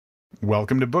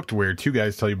Welcome to Booked, where two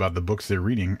guys tell you about the books they're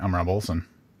reading. I'm Rob Olson.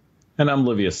 And I'm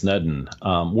Livia Snedden.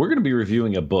 We're going to be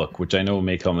reviewing a book, which I know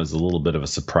may come as a little bit of a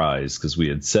surprise because we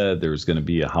had said there was going to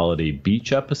be a holiday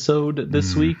beach episode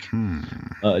this week.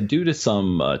 Due to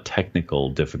some technical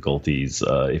difficulties,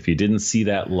 if you didn't see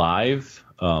that live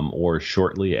or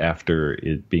shortly after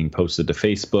it being posted to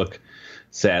Facebook,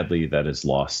 sadly, that is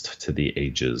lost to the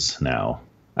ages now.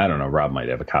 I don't know. Rob might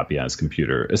have a copy on his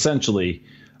computer. Essentially,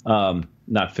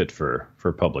 not fit for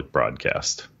public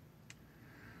broadcast.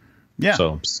 Yeah.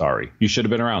 So sorry. You should have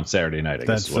been around Saturday night, I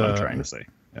guess is what I'm trying to say.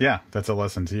 Yeah, that's a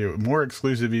lesson to you. More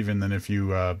exclusive even than if you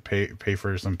pay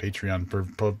for some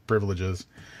Patreon privileges.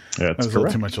 Yeah, that was a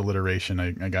little too much alliteration.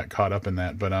 I got caught up in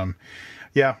that. But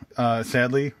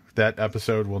sadly, that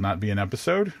episode will not be an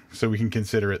episode, so we can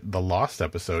consider it the lost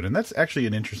episode. And that's actually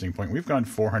an interesting point. We've gone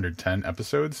 410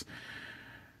 episodes.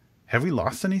 Have we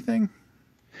lost anything?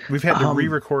 We've had to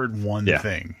re-record one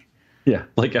thing. Yeah,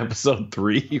 like episode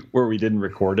 3 where we didn't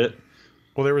record it.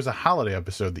 Well, there was a holiday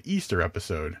episode, the Easter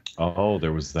episode. Oh,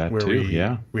 there was that where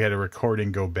too, we had a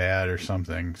recording go bad or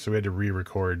something, so we had to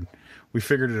re-record. We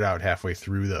figured it out halfway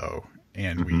through, though,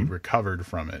 and we recovered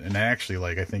from it. And actually,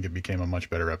 I think it became a much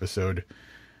better episode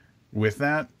with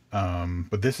that.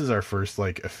 But this is our first,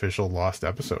 official lost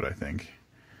episode, I think.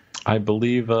 I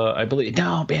believe,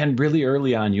 no, man, really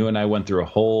early on, you and I went through a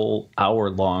whole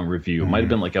hour-long review. It might have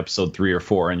been episode 3 or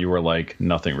 4, and you were like,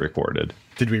 nothing recorded.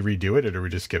 Did we redo it, or did we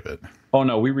just skip it? Oh,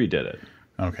 no, we redid it.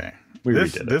 Okay.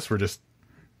 Redid it. This we're just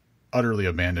utterly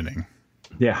abandoning.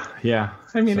 Yeah.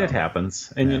 I mean, it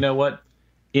happens. And you know what?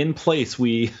 In place,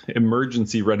 we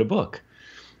emergency read a book.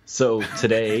 So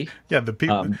today... yeah, the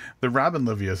people, the Robin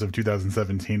Livius of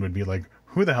 2017 would be like,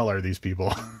 who the hell are these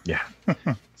people? Yeah.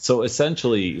 So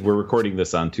essentially, we're recording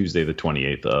this on Tuesday, the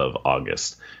 28th of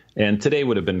August. And today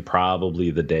would have been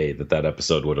probably the day that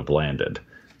episode would have landed.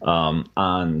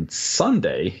 On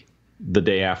Sunday, the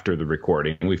day after the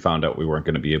recording, we found out we weren't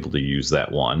going to be able to use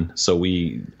that one. So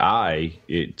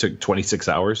it took 26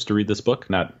 hours to read this book,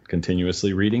 not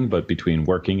continuously reading, but between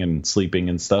working and sleeping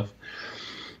and stuff.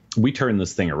 We turned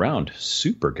this thing around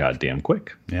super goddamn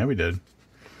quick. Yeah, we did.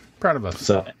 Proud of us.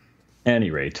 So,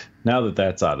 any rate, now that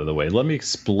that's out of the way, let me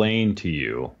explain to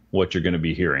you what you're going to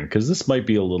be hearing, because this might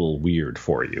be a little weird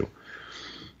for you.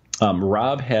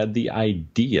 Rob had the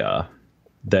idea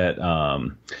that,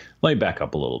 let me back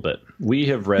up a little bit. We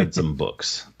have read some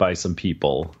books by some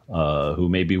people who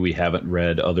maybe we haven't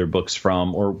read other books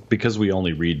from, or because we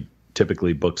only read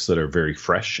typically books that are very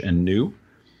fresh and new,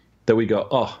 that we go,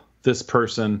 oh, this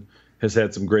person has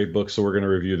had some great books, so we're going to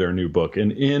review their new book.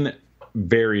 And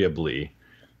invariably,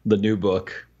 the new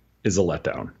book is a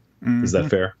letdown. Is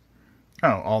that fair?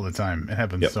 Oh, all the time. It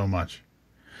happens so much.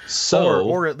 So,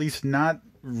 or at least not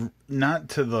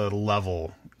to the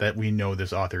level that we know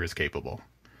this author is capable.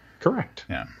 Correct.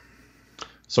 Yeah.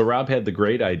 So Rob had the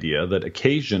great idea that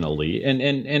occasionally,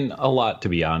 and a lot, to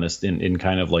be honest, in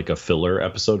kind of like a filler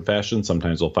episode fashion,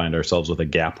 sometimes we'll find ourselves with a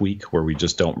gap week where we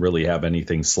just don't really have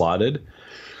anything slotted,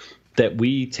 that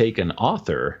we take an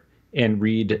author and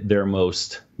read their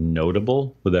most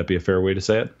notable. Would that be a fair way to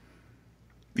say it?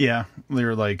 Yeah.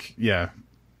 They're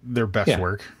their best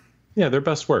work. Yeah, their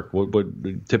best work.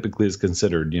 What typically is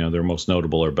considered, their most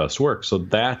notable or best work. So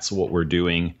that's what we're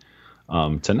doing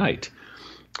tonight.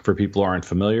 For people who aren't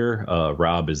familiar,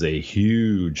 Rob is a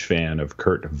huge fan of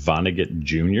Kurt Vonnegut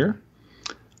Jr.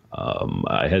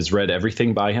 Has read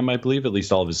everything by him, I believe, at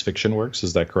least all of his fiction works.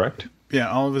 Is that correct?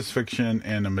 Yeah, all of his fiction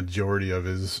and a majority of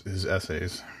his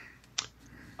essays.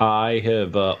 I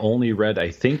have only read, I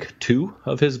think, 2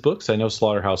 of his books. I know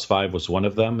Slaughterhouse-Five was one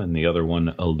of them, and the other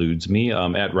one eludes me,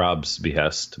 at Rob's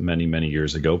behest many, many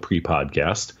years ago,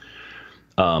 pre-podcast.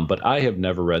 But I have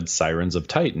never read Sirens of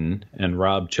Titan, and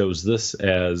Rob chose this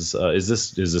as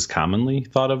is this commonly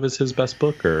thought of as his best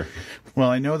book? Or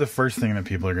well, I know the first thing that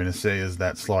people are going to say is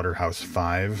that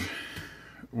Slaughterhouse-Five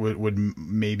would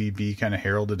maybe be kind of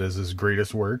heralded as his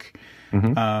greatest work.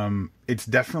 It's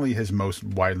definitely his most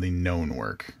widely known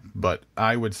work, but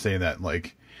I would say that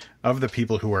of the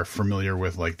people who are familiar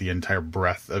with the entire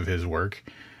breadth of his work,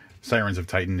 Sirens of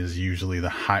Titan is usually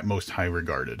the most high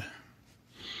regarded.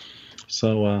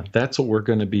 So that's what we're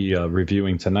going to be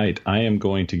reviewing tonight. I am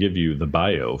going to give you the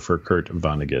bio for Kurt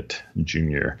Vonnegut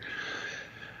Jr.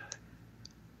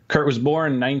 Kurt was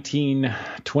born in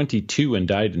 1922 and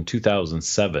died in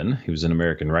 2007. He was an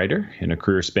American writer. In a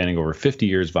career spanning over 50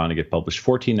 years, Vonnegut published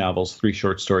 14 novels, 3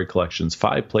 short story collections,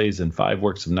 5 plays, and 5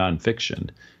 works of nonfiction.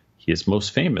 He is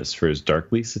most famous for his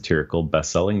darkly satirical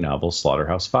best-selling novel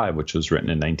Slaughterhouse-Five, which was written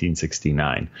in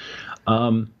 1969.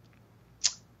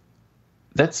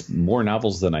 That's more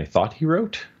novels than I thought he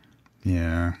wrote.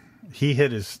 Yeah. he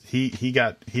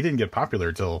didn't get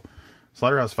popular till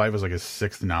Slaughterhouse-Five was like his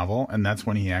 6th novel, and that's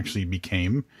when he actually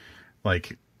became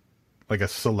like a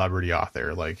celebrity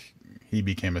author. Like, he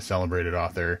became a celebrated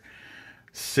author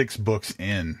 6 books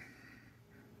in,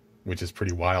 which is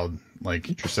pretty wild.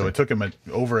 Like, so it took him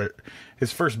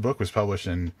his first book was published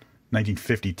in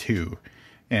 1952,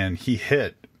 and he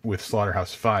hit with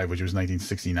Slaughterhouse-Five, which was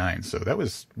 1969. So that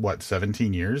was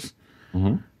 17 years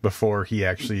before he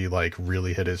actually like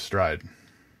really hit his stride.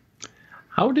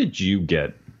 How did you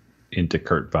get into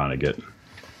Kurt Vonnegut?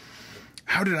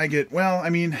 How did I get? Well, I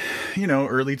mean,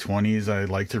 early 20s, I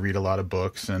like to read a lot of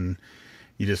books, and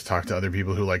you just talk to other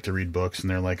people who like to read books, and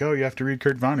they're like, "Oh, you have to read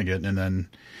Kurt Vonnegut." And then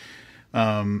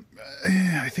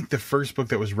I think the first book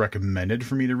that was recommended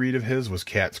for me to read of his was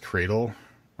Cat's Cradle,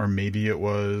 or maybe it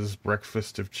was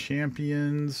Breakfast of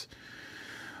Champions.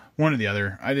 One or the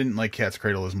other. I didn't like Cat's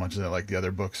Cradle as much as I liked the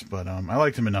other books, but I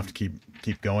liked him enough to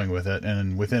keep going with it.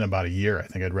 And within about a year, I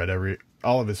think I'd read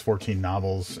all of his 14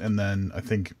 novels, and then I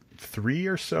think 3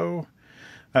 or so,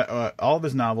 all of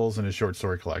his novels and his short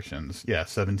story collections. Yeah,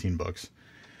 17 books.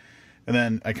 And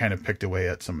then I kind of picked away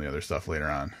at some of the other stuff later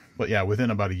on. But yeah,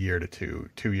 within about a year to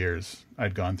 2 years,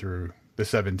 I'd gone through the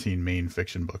 17 main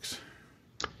fiction books.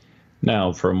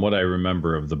 Now, from what I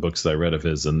remember of the books that I read of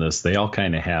his and this, they all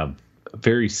kind of have a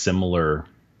very similar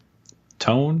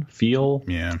tone, feel,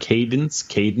 cadence.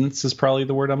 Cadence is probably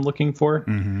the word I'm looking for.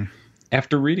 Mm-hmm.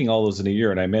 After reading all those in a year,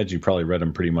 and I imagine you probably read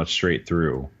them pretty much straight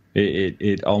through,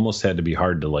 it almost had to be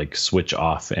hard to like switch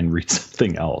off and read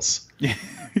something else.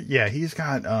 Yeah, he's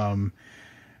got and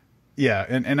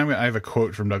I have a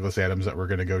quote from Douglas Adams that we're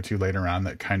going to go to later on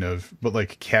that kind of, but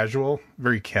like casual,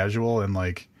 very casual and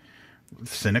like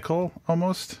cynical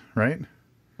almost, right?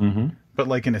 Mm-hmm. But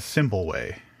like in a simple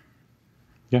way.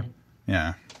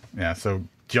 Yeah. So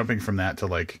jumping from that to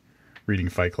like reading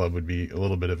Fight Club would be a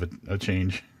little bit of a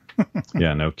change.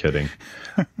 Yeah, no kidding.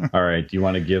 All right. Do you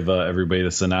want to give everybody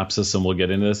the synopsis and we'll get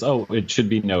into this? Oh, it should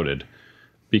be noted,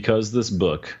 because this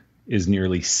book is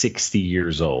nearly 60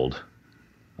 years old,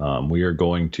 we are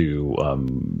going to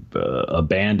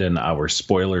abandon our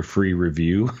spoiler-free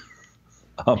review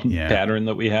pattern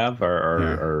that we have.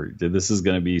 This is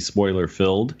going to be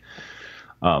spoiler-filled.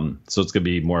 So it's going to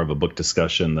be more of a book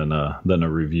discussion than a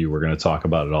review. We're going to talk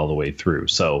about it all the way through.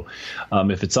 So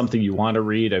if it's something you want to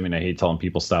read, I mean, I hate telling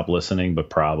people stop listening, but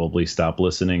probably stop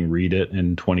listening, read it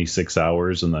in 26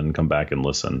 hours, and then come back and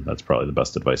listen. That's probably the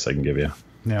best advice I can give you.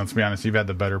 Yeah, let's be honest. You've had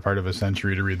the better part of a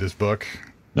century to read this book.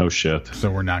 No shit. So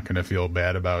we're not going to feel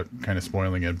bad about kind of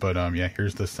spoiling it. But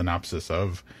here's the synopsis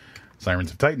of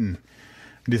Sirens of Titan.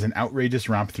 It is an outrageous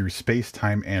romp through space,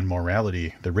 time, and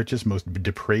morality. The richest, most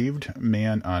depraved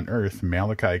man on Earth,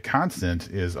 Malachi Constant,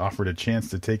 is offered a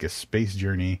chance to take a space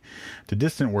journey to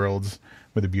distant worlds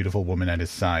with a beautiful woman at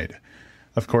his side.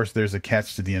 Of course, there's a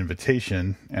catch to the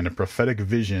invitation and a prophetic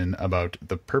vision about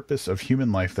the purpose of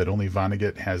human life that only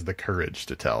Vonnegut has the courage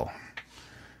to tell.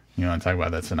 You want to talk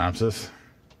about that synopsis?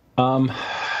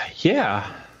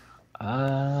 Yeah.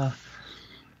 I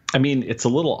mean, it's a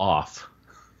little off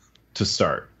to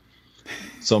start.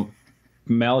 So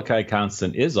Malachi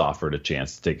Constant is offered a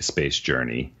chance to take a space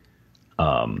journey.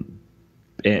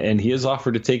 And he is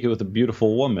offered to take it with a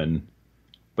beautiful woman,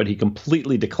 but he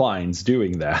completely declines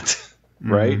doing that.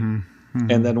 Right. Mm-hmm.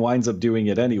 Mm-hmm. And then winds up doing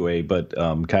it anyway, but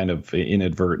kind of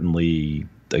inadvertently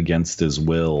against his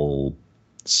will,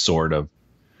 sort of.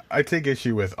 I take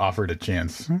issue with offered a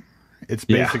chance. It's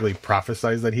basically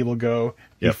prophesized that he will go.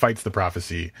 He fights the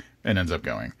prophecy and ends up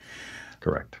going.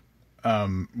 Correct.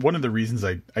 One of the reasons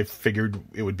I figured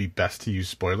it would be best to use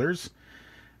spoilers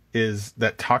is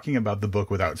that talking about the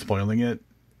book without spoiling it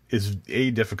is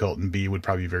A, difficult, and B, would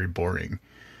probably be very boring.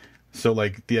 So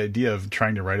like the idea of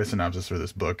trying to write a synopsis for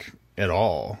this book at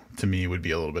all, to me, would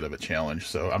be a little bit of a challenge.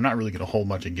 So I'm not really going to hold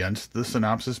much against the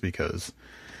synopsis, because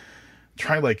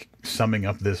try like summing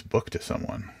up this book to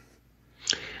someone.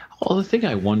 Well, the thing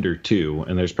I wonder too,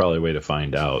 and there's probably a way to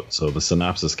find out. So the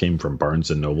synopsis came from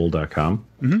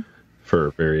barnesandnoble.com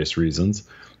for various reasons.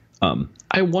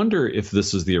 I wonder if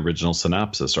this is the original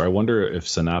synopsis, or I wonder if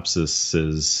synopses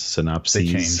they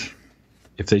change.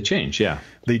 If they change, yeah,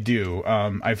 they do.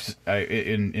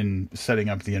 In setting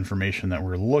up the information that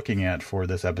we're looking at for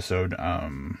this episode,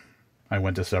 I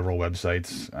went to several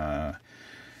websites,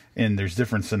 and there's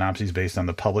different synopses based on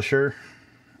the publisher.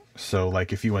 So,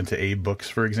 like, if you went to Abe Books,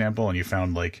 for example, and you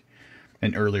found like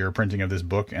an earlier printing of this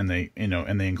book, and they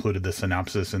included the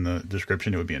synopsis in the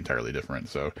description, it would be entirely different.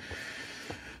 So,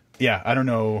 yeah, I don't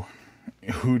know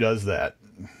who does that,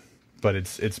 but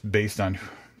it's based on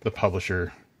the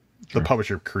publisher. The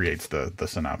publisher creates the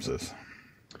synopsis.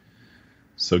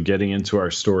 So getting into our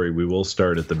story, we will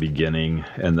start at the beginning,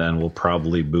 and then we'll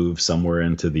probably move somewhere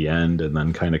into the end and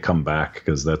then kind of come back,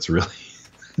 because that's really,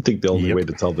 I think, the only way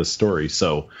to tell this story.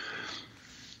 So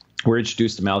we're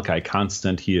introduced to Malachi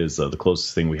Constant. He is the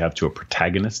closest thing we have to a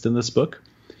protagonist in this book.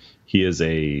 He is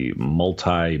a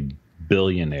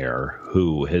multi-billionaire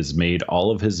who has made all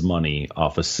of his money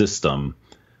off a system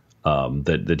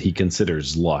that he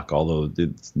considers luck, although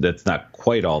that's not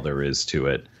quite all there is to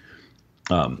it.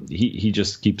 He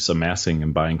just keeps amassing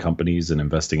and buying companies and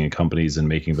investing in companies and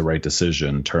making the right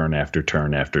decision turn after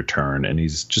turn after turn. And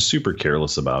he's just super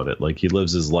careless about it. Like, he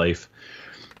lives his life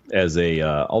as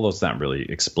although it's not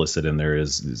really explicit in there,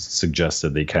 is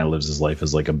suggested that he kind of lives his life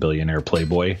as like a billionaire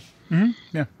playboy. Mm-hmm.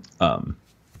 Yeah.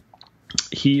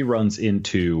 He runs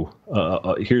into,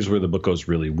 here's where the book goes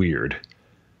really weird.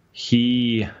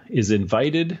 He is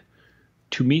invited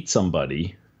to meet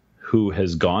somebody who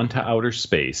has gone to outer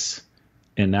space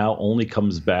and now only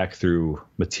comes back through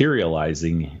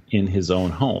materializing in his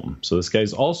own home. So this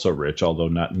guy's also rich, although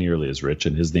not nearly as rich,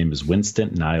 and his name is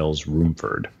Winston Niles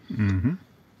Rumford. Mm-hmm.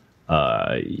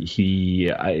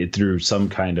 He, through some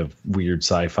kind of weird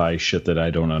sci-fi shit that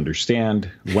I don't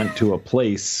understand, went to a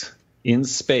place in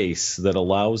space that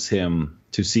allows him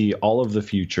to see all of the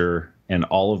future and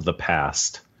all of the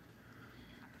past.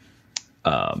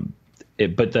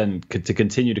 But then to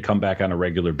continue to come back on a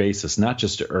regular basis, not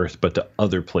just to Earth, but to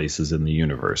other places in the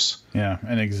universe. Yeah,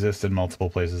 and exist in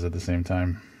multiple places at the same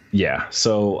time. Yeah,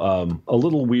 so a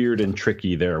little weird and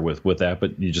tricky there with that,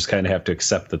 but you just kind of have to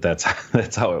accept that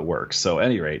that's how it works. So at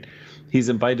any rate, he's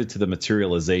invited to the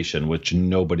materialization, which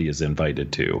nobody is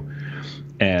invited to.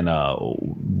 And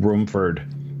Rumford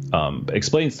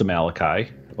explains to Malachi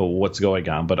what's going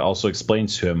on, but also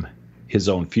explains to him his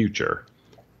own future.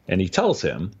 And he tells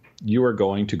him, you are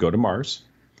going to go to Mars,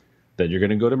 then you're going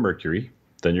to go to Mercury,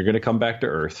 then you're going to come back to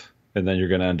Earth, and then you're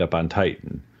going to end up on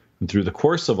Titan. And through the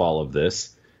course of all of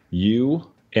this, you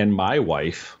and my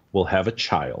wife will have a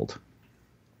child.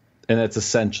 And that's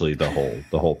essentially the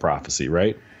whole prophecy,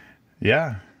 right?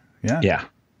 Yeah.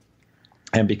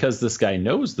 And because this guy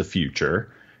knows the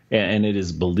future, and it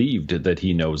is believed that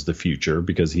he knows the future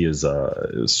because he is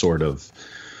sort of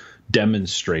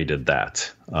demonstrated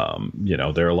that.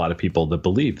 There are a lot of people that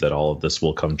believe that all of this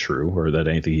will come true, or that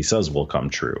anything he says will come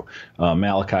true.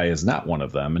 Malachi is not one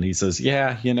of them. And he says,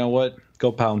 yeah, you know what?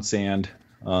 Go pound sand.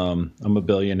 I'm a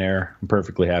billionaire. I'm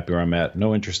perfectly happy where I'm at.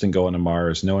 No interest in going to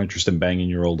Mars. No interest in banging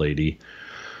your old lady.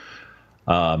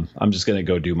 I'm just going to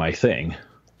go do my thing.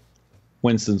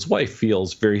 Winston's wife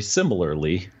feels very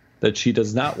similarly, that she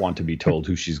does not want to be told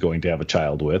who she's going to have a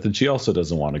child with. And she also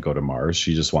doesn't want to go to Mars.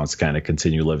 She just wants to kind of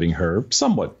continue living her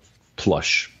somewhat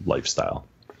plush lifestyle.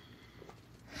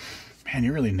 Man,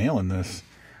 you're really nailing this.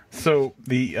 So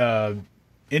the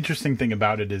interesting thing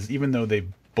about it is, even though they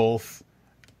both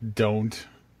don't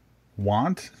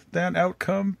want that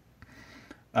outcome,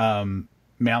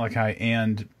 Malachi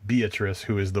and Beatrice,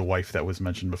 who is the wife that was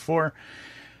mentioned before,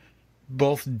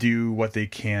 both do what they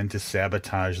can to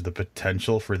sabotage the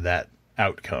potential for that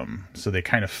outcome. So they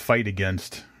kind of fight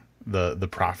against the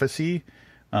prophecy.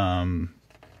 And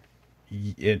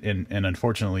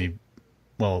unfortunately,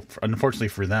 unfortunately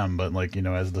for them, but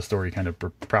as the story kind of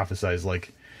prophesies,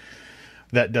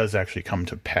 that does actually come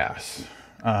to pass.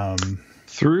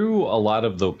 Through a lot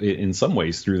of in some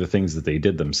ways, through the things that they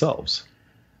did themselves.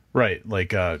 Right.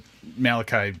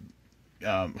 Malachi,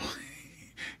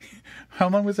 how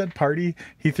long was that party?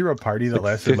 He threw a party that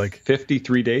lasted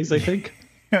 53 days, I think.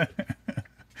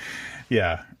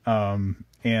 Yeah.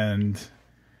 And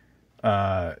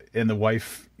the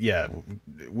wife,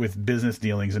 with business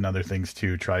dealings and other things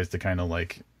too, tries to kind of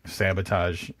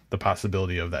sabotage the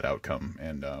possibility of that outcome,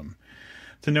 and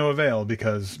to no avail,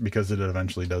 because it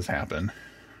eventually does happen.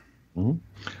 Mm-hmm.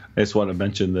 I just want to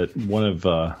mention that one of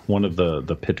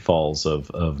the pitfalls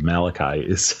of Malachi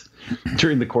is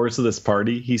during the course of this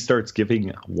party, he starts giving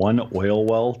one oil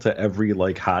well to every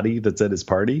hottie that's at his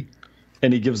party,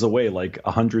 and he gives away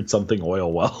 100-something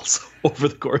oil wells over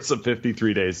the course of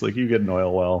 53 days. You get an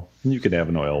oil well, and you can have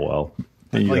an oil well,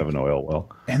 and you have an oil well.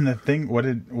 And the thing, what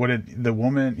did the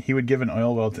woman? He would give an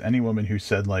oil well to any woman who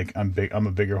said I'm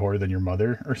a bigger whore than your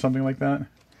mother, or something like that.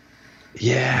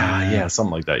 Yeah,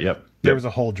 something like that. Yep. There was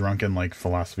a whole drunken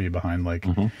philosophy behind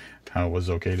how it was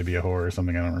okay to be a whore or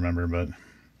something. I don't remember, but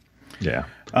yeah.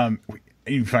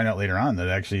 You find out later on that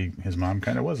actually his mom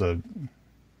kind of was a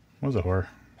whore.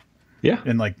 Yeah.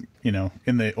 In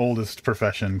in the oldest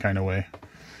profession kind of way.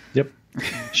 Yep.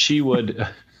 She would.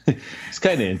 It's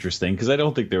kind of interesting because I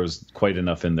don't think there was quite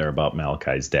enough in there about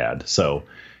Malachi's dad. So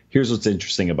here's what's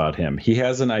interesting about him. He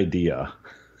has an idea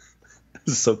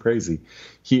This is so crazy.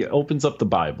 He opens up the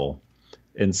Bible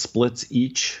and splits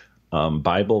each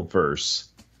Bible verse,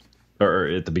 or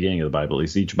at the beginning of the Bible, at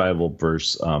least each Bible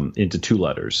verse into 2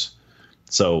 letters.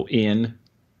 So in,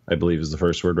 I believe is the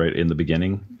first word, right? In the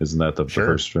beginning. Isn't that the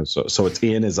first one? So it's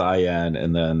in is I-N,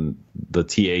 and then the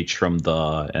TH from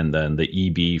the, and then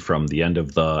the EB from the end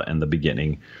of the and the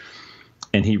beginning.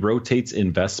 And he rotates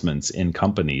investments in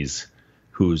companies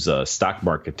whose stock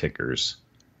market tickers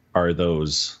are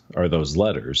those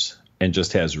letters, and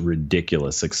just has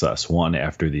ridiculous success, one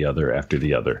after the other after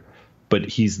the other. But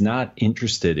he's not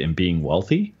interested in being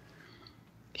wealthy.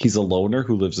 He's a loner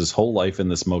who lives his whole life in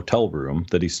this motel room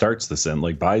that he starts this in,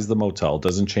 like buys the motel,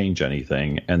 doesn't change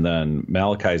anything. And then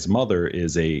Malachi's mother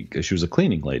she was a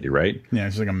cleaning lady, right? Yeah,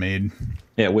 she's like a maid.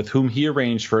 Yeah, with whom he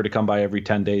arranged for her to come by every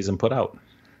 10 days and put out.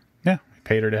 Yeah, he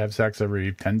paid her to have sex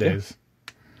every 10 days. Yeah.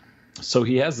 So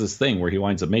he has this thing where he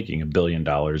winds up making $1 billion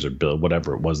or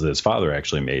whatever it was that his father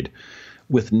actually made,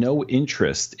 with no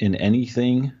interest in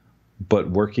anything but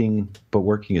working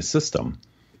a system.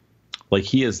 Like,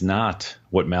 he is not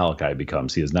what Malachi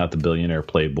becomes. He is not the billionaire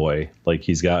playboy. Like,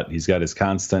 he's got his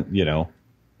constant,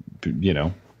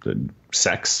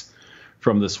 sex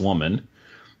from this woman,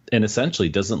 and essentially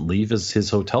doesn't leave his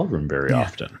hotel room very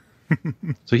often.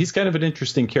 So he's kind of an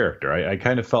interesting character. I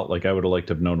kind of felt like I would have liked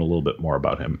to have known a little bit more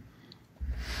about him.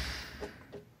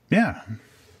 Yeah.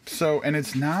 So, and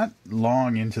it's not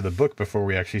long into the book before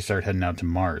we actually start heading out to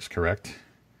Mars, correct?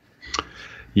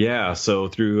 Yeah, so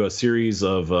through a series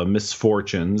of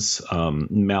misfortunes,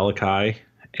 Malachi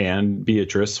and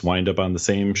Beatrice wind up on the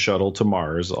same shuttle to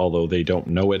Mars, although they don't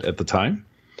know it at the time.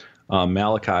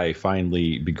 Malachi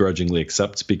finally begrudgingly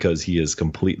accepts because he is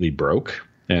completely broke.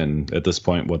 And at this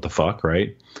point, what the fuck,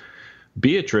 right?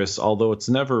 Beatrice, although I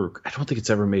don't think it's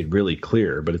ever made really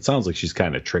clear, but it sounds like she's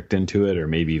kind of tricked into it, or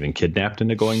maybe even kidnapped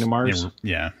into going to Mars.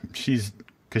 Yeah,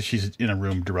 because she's in a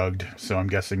room drugged, so I'm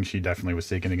guessing she definitely was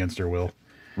taken against her will.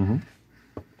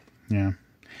 Mm-hmm.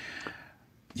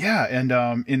 Yeah,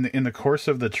 and in the course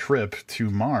of the trip to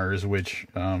Mars, which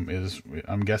is,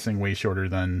 I'm guessing, way shorter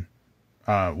than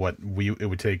it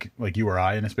would take, like, you or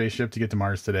I in a spaceship to get to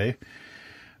Mars today.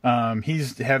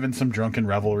 He's having some drunken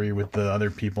revelry with the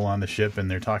other people on the ship, and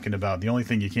they're talking about the only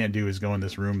thing you can't do is go in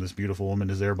this room. This beautiful woman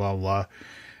is there, blah, blah, blah.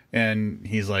 And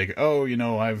he's like, oh,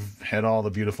 I've had all the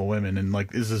beautiful women, and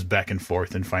like, this is back and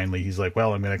forth. And finally he's like,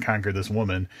 well, I'm going to conquer this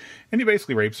woman. And he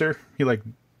basically rapes her. He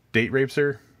date rapes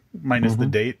her minus the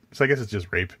date. So I guess it's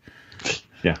just rape.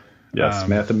 Yeah. Yes.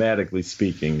 Mathematically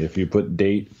speaking, if you put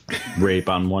date rape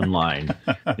on one line,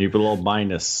 you put a little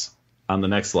minus on the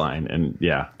next line. And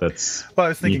yeah, that's, well, I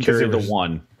was thinking, you carry the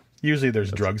one. Usually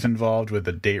there's drugs involved with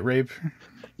the date rape.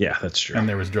 Yeah, that's true. And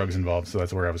there was drugs involved. So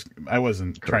that's where I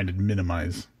wasn't trying to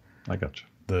minimize. I got you.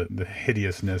 The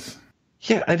hideousness.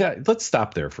 Yeah, let's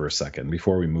stop there for a second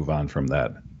before we move on from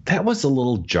that. That was a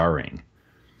little jarring.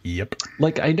 Yep.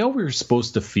 Like, I know we were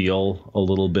supposed to feel a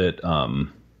little bit.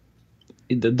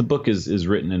 The book is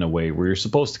written in a way where you're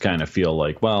supposed to kind of feel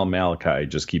like, well, Malachi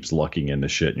just keeps lucking into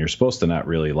shit, and you're supposed to not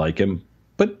really like him.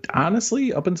 But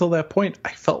honestly, up until that point,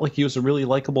 I felt like he was a really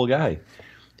likable guy.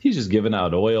 He's just giving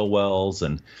out oil wells,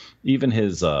 and even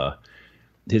his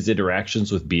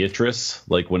interactions with Beatrice,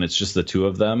 like when it's just the two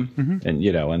of them, and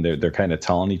and they're kind of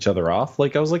telling each other off.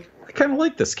 Like, I was like, I kind of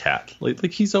like this cat.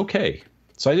 Like he's okay.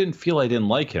 So I didn't feel I didn't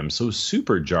like him. So it was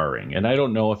super jarring. And I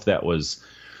don't know if that was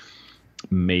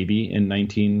maybe in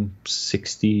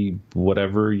 1960,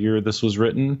 whatever year this was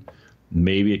written,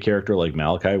 maybe a character like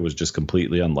Malachi was just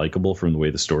completely unlikable from the way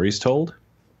the story's told.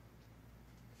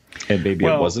 And maybe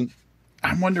it wasn't.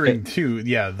 I'm wondering too.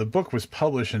 Yeah, the book was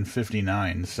published in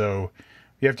 1959, so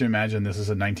you have to imagine this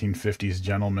is a 1950s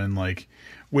gentleman. Like,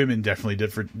 women definitely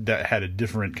that had a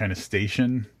different kind of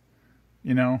station.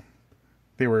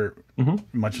 They were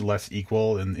much less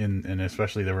equal, and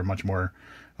especially they were much more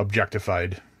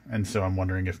objectified. And so I'm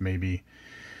wondering if maybe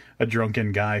a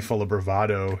drunken guy full of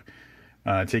bravado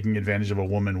taking advantage of a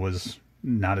woman was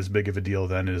not as big of a deal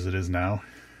then as it is now.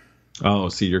 Oh,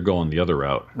 see, you're going the other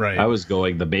route. Right. I was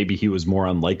going maybe he was more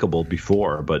unlikable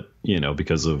before, but,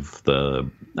 because of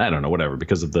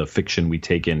because of the fiction we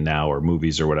take in now, or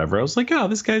movies or whatever. I was like, oh,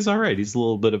 this guy's all right. He's a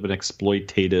little bit of an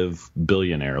exploitative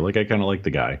billionaire. Like, I kind of like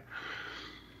the guy.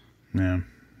 Yeah.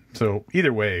 So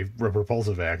either way, a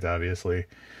repulsive act, obviously.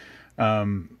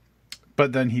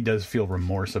 But then he does feel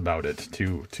remorse about it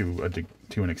to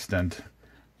an extent.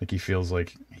 Like, he feels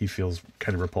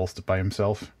kind of repulsed by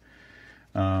himself.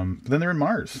 But then they're in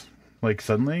Mars. Like,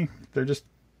 suddenly they're just,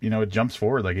 it jumps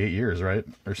forward like 8 years, right?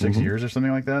 Or 6 years or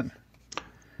something like that.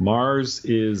 Mars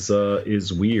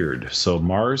is weird. So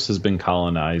Mars has been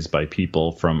colonized by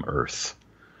people from Earth.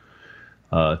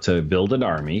 to build an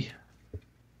army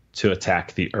to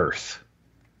attack the Earth,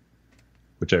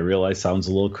 which I realize sounds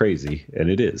a little crazy, and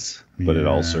it is, but it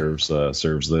all serves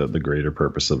the greater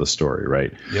purpose of the story,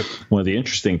 right? Yep. One of the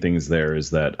interesting things there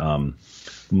is that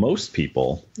most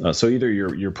people, so either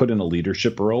you're put in a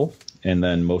leadership role, and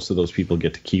then most of those people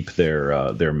get to keep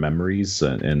their memories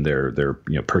and their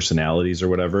personalities or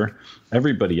whatever.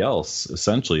 Everybody else,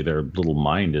 essentially, their little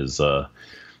mind is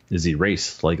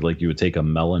erased, like you would take a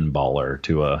melon baller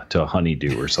to a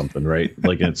honeydew or something, right?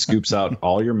 Like, it scoops out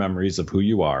all your memories of who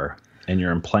you are, and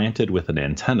you're implanted with an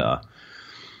antenna,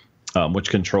 which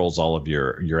controls all of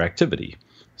your activity.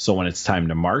 So when it's time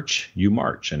to march, you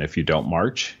march. And if you don't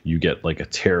march, you get like a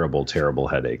terrible, terrible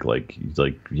headache, like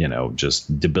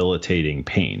just debilitating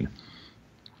pain.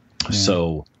 Yeah.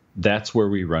 So that's where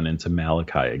we run into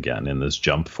Malachi again in this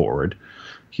jump forward.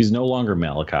 He's no longer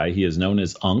Malachi. He is known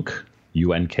as Unk,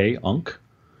 U-N-K, Unk.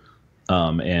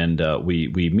 And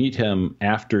we meet him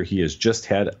after he has just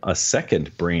had a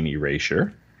second brain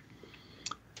erasure.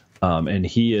 And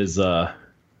he is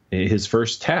his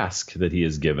first task that he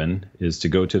is given is to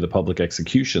go to the public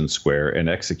execution square and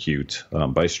execute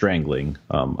by strangling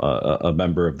a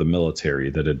member of the military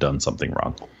that had done something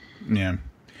wrong. Yeah,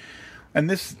 and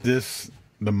the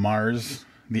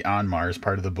on Mars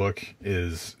part of the book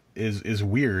is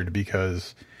weird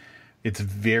because it's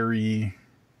very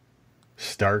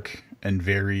stark and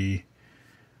very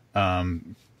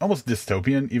almost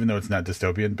dystopian, even though it's not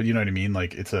dystopian, but you know what I mean?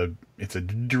 Like it's a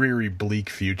dreary, bleak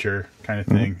future kind of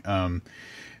thing. Mm-hmm.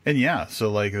 And yeah,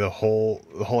 so like the whole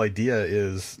idea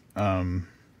is the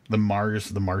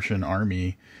Martian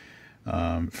army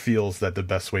feels that the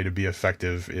best way to be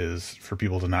effective is for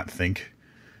people to not think.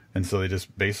 And so they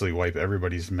just basically wipe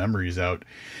everybody's memories out.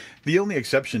 The only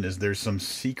exception is there's some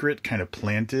secret kind of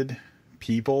planted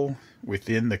people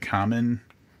within the common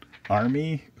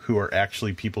army who are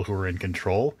actually people who are in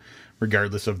control,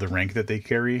 regardless of the rank that they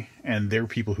carry. And they're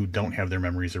people who don't have their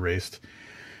memories erased.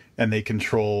 And they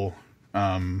control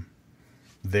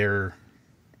their,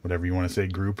 whatever you want to say,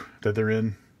 group that they're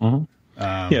in.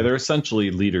 Mm-hmm. Yeah, they're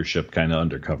essentially leadership kind of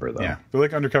undercover, though. Yeah, they're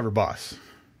like undercover boss.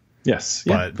 Yes.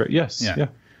 But, yes. Yeah.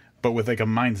 But with like a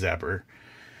mind zapper.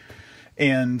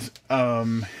 And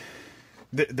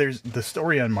there's the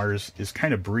story on Mars is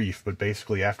kind of brief, but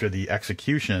basically after the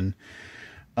execution,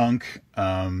 Unk,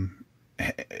 as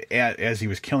he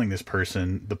was killing this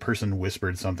person, the person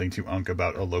whispered something to Unk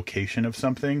about a location of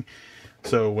something.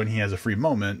 So when he has a free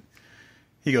moment,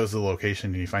 he goes to the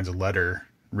location and he finds a letter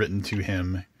written to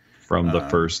him from the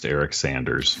first Eric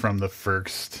Sanders. From the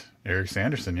first Eric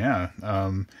Sanderson, yeah.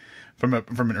 From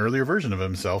an earlier version of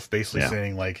himself, basically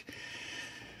saying like,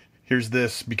 here's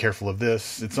this, be careful of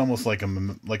this. It's almost like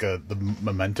the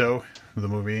Memento of the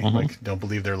movie, mm-hmm. like don't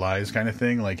believe their lies kind of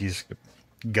thing. Like he's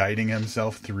guiding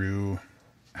himself through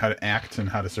how to act and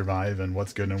how to survive and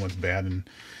what's good and what's bad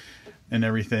and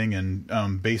everything.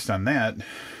 And based on that,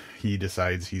 he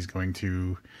decides he's going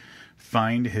to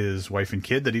find his wife and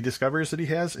kid that he discovers that he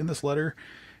has in this letter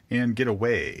and get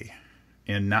away.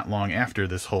 And not long after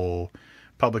this whole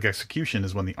public execution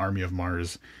is when the army of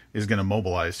Mars is going to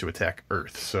mobilize to attack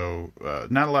Earth. So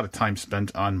not a lot of time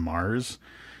spent on Mars,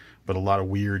 but a lot of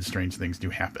weird, strange things do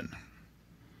happen.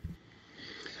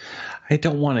 I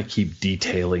don't want to keep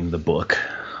detailing the book.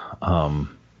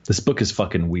 This book is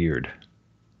fucking weird.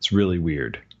 It's really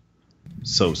weird.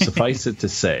 So suffice it to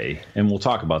say, and we'll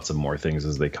talk about some more things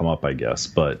as they come up, I guess,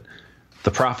 but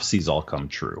the prophecies all come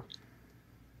true.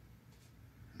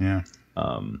 Yeah.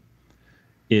 And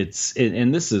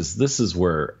this is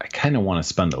where I kind of want to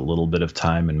spend a little bit of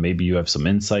time, and maybe you have some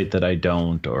insight that I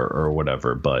don't, or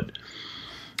whatever. But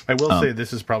I will say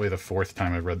this is probably the fourth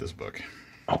time I've read this book.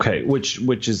 Okay,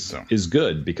 which is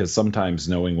good, because sometimes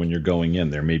knowing when you're going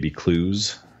in, there may be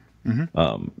clues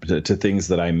mm-hmm. To things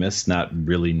that I missed, not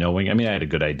really knowing. I mean, I had a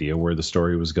good idea where the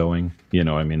story was going. You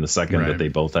know, I mean, the second that they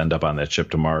both end up on that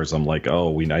ship to Mars, I'm like,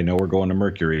 oh, I know we're going to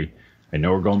Mercury. I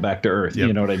know we're going back to Earth. Yep.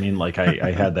 You know what I mean? Like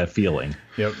I had that feeling.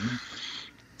 Yep.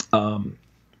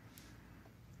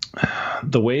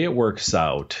 The way it works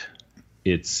out,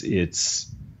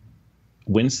 it's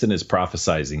Winston is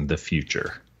prophesizing the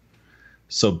future.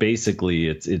 So basically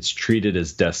it's treated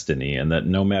as destiny, and that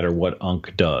no matter what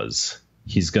Unk does,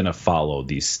 he's going to follow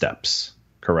these steps.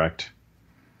 Correct?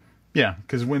 Yeah,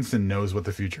 because Winston knows what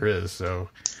the future is. So,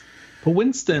 but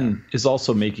Winston is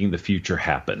also making the future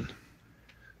happen.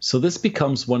 So this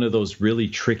becomes one of those really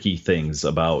tricky things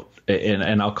about,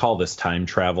 and I'll call this time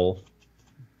travel,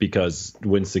 because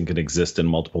Winston can exist in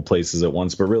multiple places at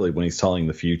once. But really, when he's telling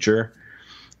the future,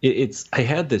 I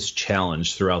had this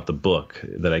challenge throughout the book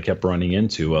that I kept running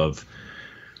into of,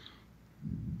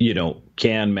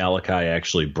 can Malachi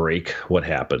actually break what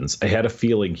happens? I had a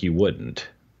feeling he wouldn't,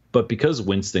 but because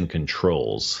Winston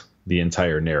controls the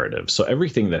entire narrative, so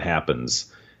everything that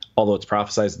happens, although it's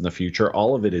prophesized in the future,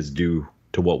 all of it is due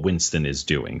to what Winston is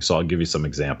doing. So I'll give you some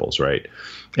examples, right?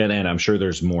 And I'm sure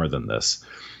there's more than this,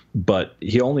 but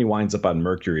he only winds up on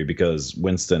Mercury because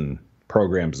Winston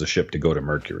programs the ship to go to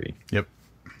Mercury. Yep.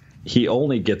 He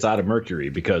only gets out of Mercury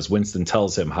because Winston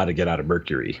tells him how to get out of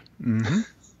Mercury. Mm-hmm.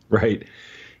 Right?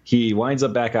 He winds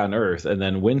up back on Earth, and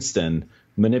then Winston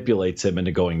manipulates him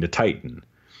into going to Titan.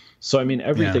 So, I mean,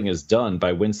 everything is done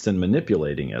by Winston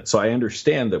manipulating it. So I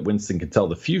understand that Winston can tell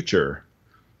the future,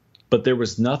 but there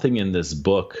was nothing in this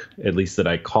book, at least that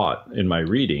I caught in my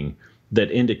reading, that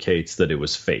indicates that it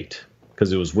was fate,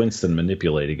 because it was Winston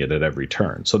manipulating it at every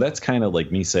turn. So that's kind of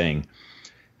like me saying,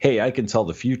 hey, I can tell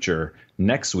the future.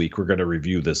 Next week, we're going to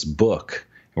review this book,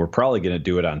 and we're probably going to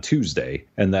do it on Tuesday.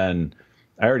 And then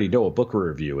I already know what book we're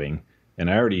reviewing, and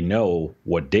I already know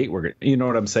what date we're going to, you know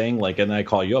what I'm saying? Like, and then I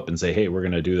call you up and say, hey, we're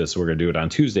going to do this. We're going to do it on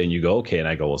Tuesday. And you go, okay. And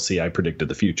I go, well, see, I predicted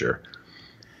the future,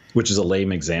 which is a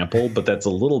lame example, but that's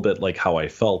a little bit like how I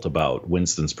felt about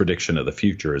Winston's prediction of the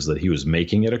future, is that he was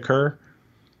making it occur.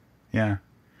 Yeah.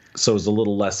 So it's a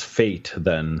little less fate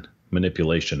than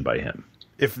manipulation by him.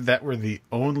 If that were the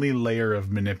only layer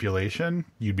of manipulation,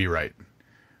 you'd be right.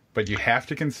 But you have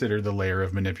to consider the layer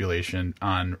of manipulation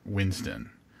on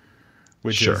Winston,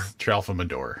 which is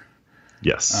Tralfamador.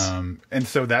 Yes. And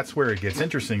so that's where it gets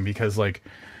interesting because, like,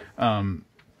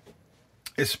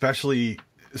 especially,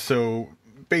 so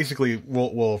basically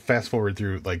we'll fast forward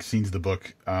through like scenes of the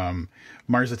book.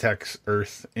 Mars attacks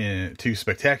Earth to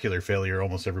spectacular failure.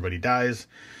 Almost everybody dies.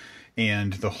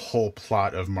 And the whole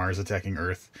plot of Mars attacking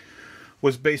Earth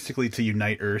was basically to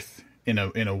unite Earth in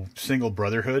a single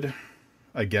brotherhood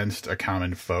against a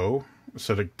common foe,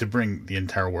 so to bring the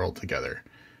entire world together.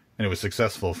 And it was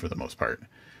successful for the most part.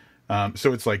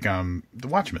 So it's like The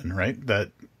Watchmen, right?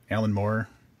 That Alan Moore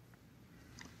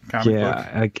comic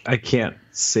book. I can't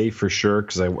say for sure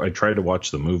because I tried to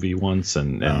watch the movie once,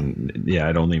 and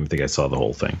I don't even think I saw the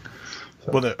whole thing.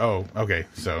 So. Well, okay.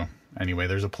 So anyway,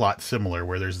 there's a plot similar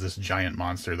where there's this giant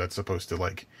monster that's supposed to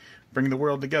like bring the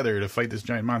world together to fight this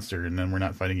giant monster, and then we're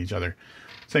not fighting each other.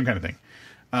 Same kind of thing.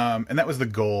 And that was the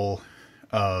goal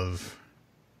of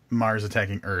Mars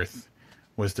attacking Earth,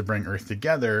 was to bring Earth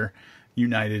together,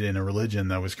 united in a religion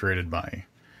that was created by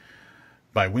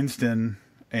Winston,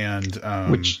 and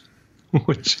which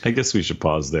I guess we should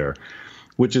pause there.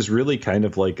 Which is really kind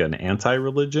of like an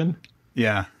anti-religion.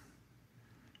 Yeah.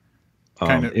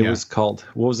 It was called,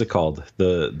 what was it called?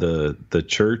 The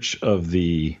Church of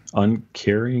the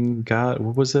Uncaring God.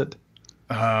 What was it?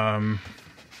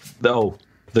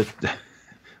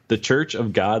 The Church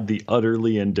of God, the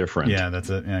Utterly Indifferent. Yeah,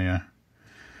 that's it. Yeah.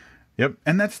 Yep.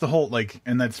 And that's the whole, like,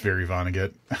 and that's very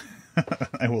Vonnegut.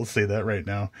 I will say that right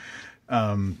now.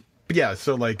 But yeah,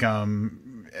 so like,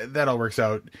 that all works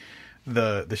out.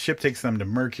 The ship takes them to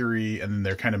Mercury, and then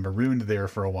they're kind of marooned there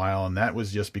for a while, and that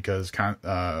was just because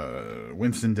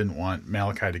Winston didn't want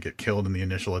Malachi to get killed in the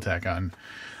initial attack on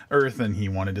Earth, and he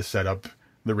wanted to set up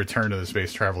the return of the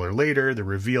space traveler later, the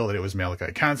reveal that it was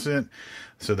Malachi Constant,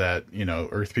 so that,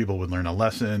 Earth people would learn a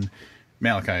lesson.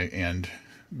 Malachi and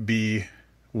B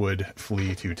would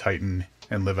flee to Titan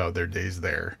and live out their days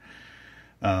there.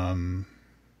 And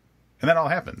that all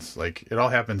happens. Like, it all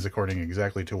happens according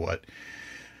exactly to what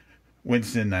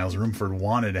Winston Niles Rumford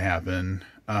wanted to happen.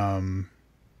 And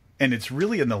it's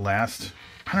really in the last,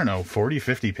 40,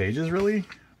 50 pages, really,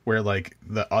 where, like,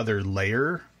 the other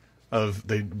layer of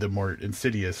the more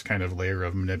insidious kind of layer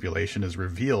of manipulation is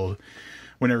revealed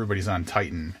when everybody's on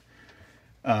Titan.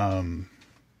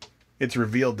 It's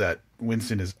revealed that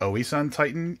Winston is always on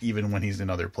Titan, even when he's in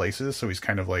other places, so he's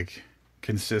kind of, like,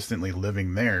 consistently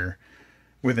living there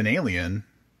with an alien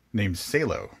named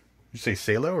Salo. You say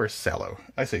Salo or Salo?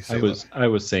 I say Salo. I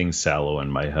was saying Salo in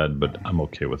my head, but I'm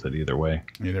okay with it either way.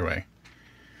 Either way.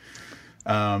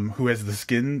 Who has the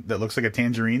skin that looks like a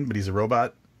tangerine, but he's a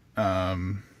robot.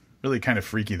 Really kind of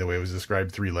freaky the way it was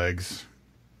described. 3 legs,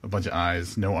 a bunch of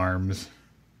eyes, no arms.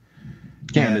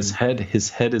 Yeah, and his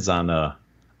head is on a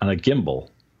gimbal.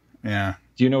 Yeah.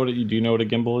 Do you know what a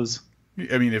gimbal is?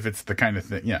 I mean, if it's the kind of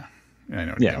thing, yeah. I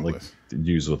know what a gimbal is.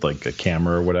 Used with like a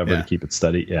camera or whatever to keep it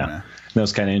steady. Yeah. And that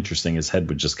was kind of interesting. His head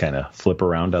would just kind of flip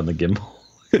around on the gimbal.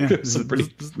 There's some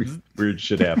pretty weird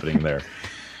shit happening there.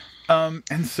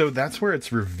 And so that's where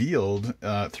it's revealed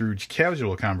through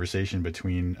casual conversation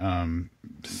between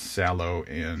Salo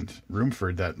and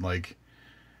Rumford that, like,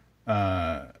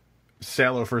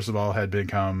 Salo, first of all, had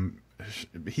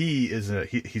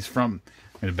he's from,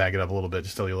 I'm going to back it up a little bit,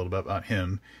 just tell you a little bit about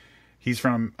him. He's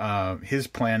from his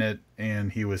planet,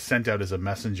 and he was sent out as a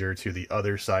messenger to the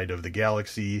other side of the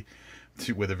galaxy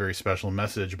with a very special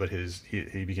message, but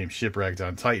he became shipwrecked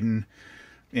on Titan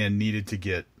and needed to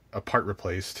get a part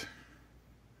replaced.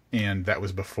 And that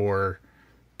was before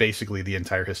basically the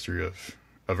entire history of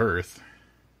Earth.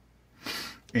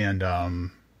 And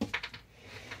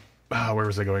where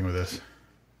was I going with this?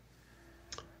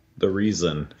 The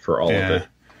reason for all of it.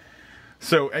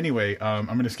 So anyway, I'm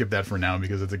going to skip that for now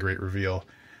because it's a great reveal.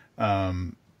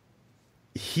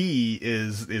 He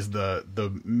is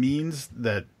the means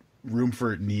that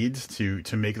Rumford needs to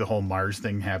make the whole Mars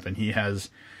thing happen. His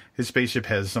spaceship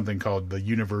has something called the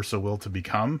Universal Will to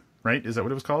Become, right? Is that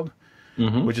what it was called?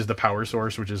 Mm-hmm. Which is the power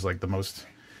source, which is like the most,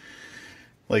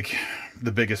 like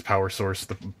the biggest power source,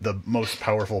 the most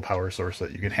powerful power source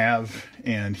that you can have.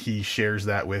 And he shares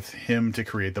that with him to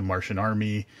create the Martian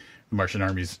army. The Martian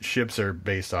army's ships are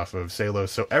based off of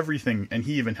Salos. So everything, and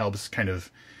he even helps kind of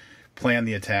plan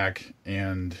the attack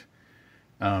and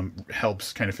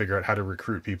helps kind of figure out how to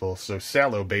recruit people. So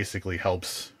Salo basically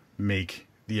helps make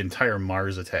the entire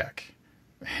Mars attack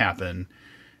happen.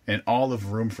 And all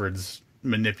of Rumford's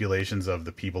manipulations of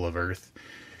the people of Earth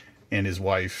and his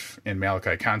wife and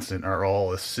Malachi Constant are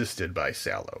all assisted by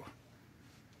Salo.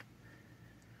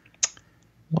 I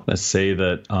want to say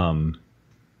that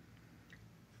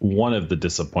one of the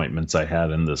disappointments I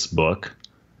had in this book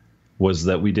was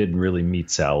that we didn't really meet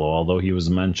Salo, although he was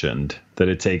mentioned. That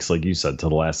it takes, like you said, to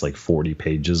the last like 40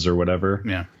 pages or whatever.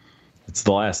 Yeah. It's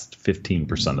the last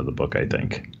 15% of the book, I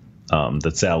think,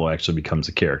 that Salo actually becomes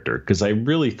a character. Because I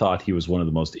really thought he was one of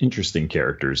the most interesting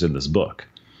characters in this book.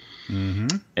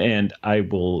 Mm-hmm. And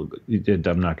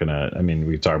I'm not going to, I mean,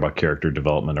 we talk about character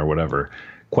development or whatever.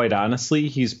 Quite honestly,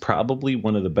 he's probably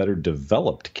one of the better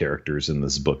developed characters in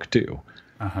this book, too.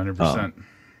 100%.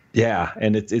 Yeah,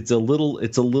 and it's a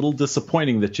little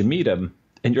disappointing that you meet him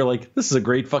and you're like, this is a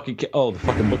great fucking the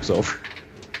fucking book's over.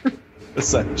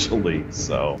 Essentially.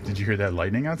 So did you hear that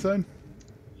lightning outside?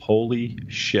 Holy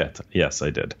shit. Yes, I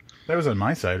did. That was on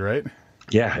my side, right?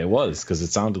 Yeah, it was, because it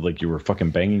sounded like you were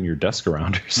fucking banging your desk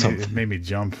around or something. It made me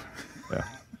jump. Yeah.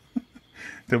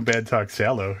 Don't bad talk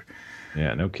Salo.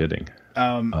 Yeah, no kidding.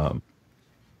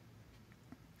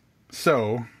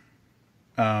 So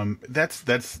that's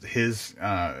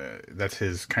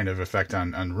his kind of effect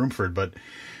on Rumford, but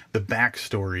the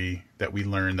backstory that we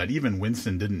learned that even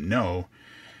Winston didn't know,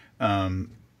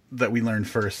 that we learned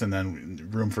first and then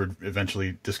Rumford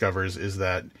eventually discovers, is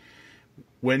that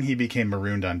when he became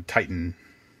marooned on Titan,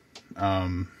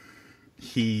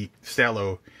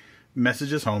 Salo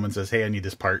messages home and says, "Hey, I need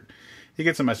this part." He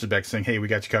gets a message back saying, "Hey, we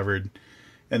got you covered."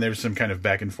 And there's some kind of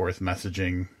back and forth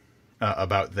messaging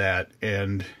about that.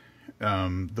 And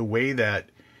the way that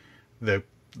the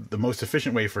most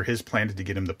efficient way for his planet to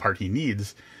get him the part he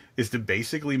needs is to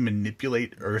basically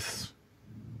manipulate Earth's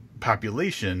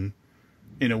population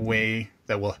in a way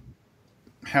that will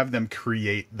have them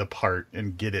create the part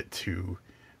and get it to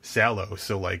Salo.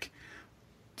 So like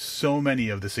so many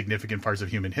of the significant parts of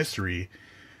human history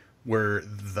were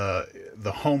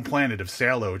the home planet of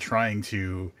Salo trying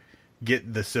to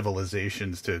get the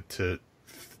civilizations to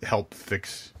help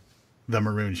fix the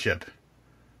maroon ship,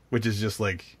 which is just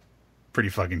like pretty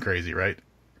fucking crazy, right?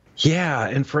 Yeah,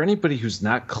 and for anybody who's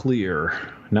not clear,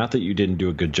 not that you didn't do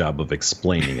a good job of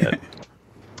explaining it,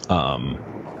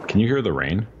 can you hear the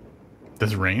rain?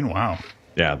 Does rain? Wow.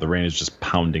 Yeah, the rain is just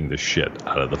pounding the shit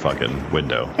out of the fucking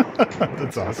window.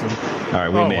 That's awesome. All right,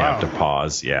 we may have to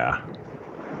pause. Yeah.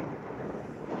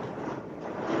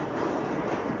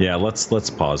 Yeah, let's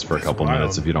pause for a couple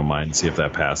minutes if you don't mind, and see if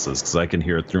that passes, because I can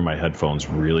hear it through my headphones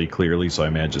really clearly, so I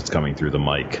imagine it's coming through the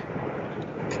mic.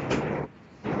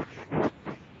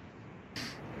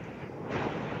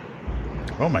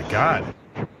 Oh my god.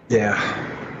 Yeah.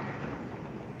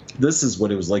 This is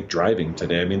what it was like driving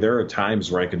today. I mean, there are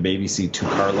times where I could maybe see 2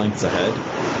 car lengths ahead.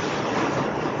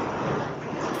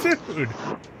 Dude.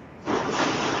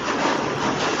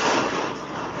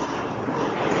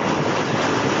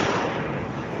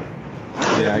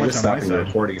 Yeah, I guess stopping the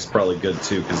recording is probably good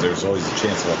too, because there's always a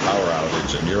chance of a power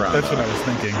outage, and you're on. That's what I was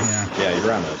thinking. Yeah. Yeah,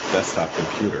 you're on a desktop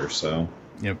computer, so.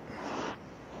 Yep.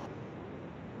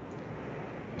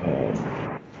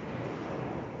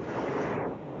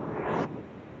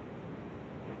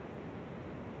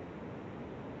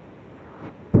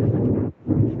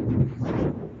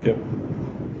 Yep.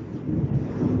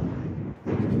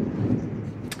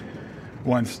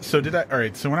 Once, so did I? All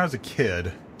right. So when I was a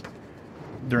kid,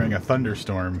 during a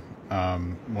thunderstorm,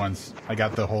 once I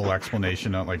got the whole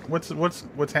explanation of like,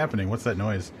 what's happening? What's that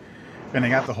noise? And I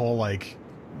got the whole like,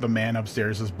 the man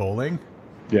upstairs is bowling.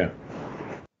 Yeah.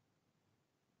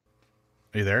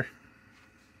 Are you there?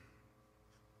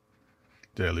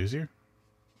 Did I lose you?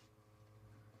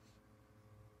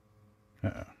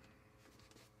 Uh-oh.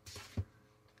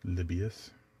 Libius.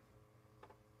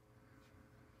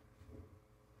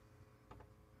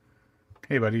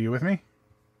 Hey, buddy, you with me?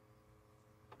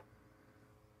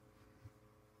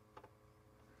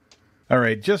 All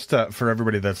right, just for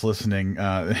everybody that's listening,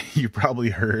 you probably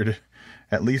heard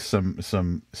at least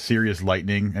some serious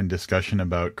lightning and discussion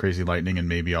about crazy lightning, and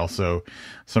maybe also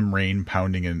some rain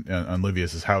pounding on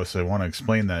Livius's house. So I want to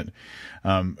explain that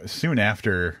soon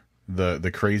after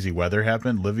the crazy weather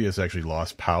happened, Livius actually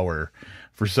lost power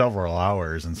for several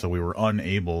hours, and so we were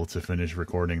unable to finish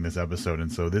recording this episode.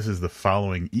 And so this is the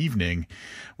following evening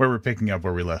where we're picking up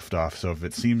where we left off. So if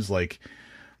it seems like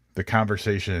the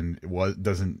conversation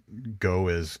doesn't go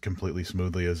as completely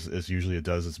smoothly as usually it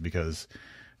does, it's because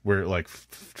we're like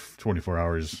 24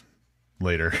 hours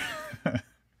later.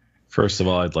 First of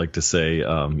all, I'd like to say,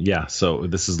 so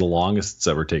this is the longest it's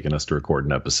ever taken us to record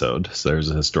an episode. So there's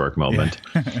a historic moment.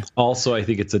 Yeah. Also, I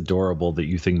think it's adorable that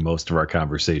you think most of our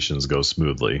conversations go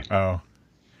smoothly. Oh,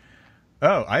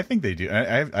 I think they do.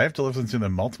 I have to listen to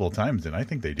them multiple times, and I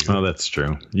think they do. Oh, that's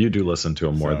true. You do listen to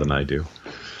them more than I do.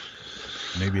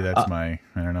 Maybe that's I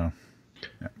don't know.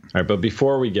 Yeah. All right, but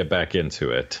before we get back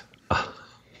into it,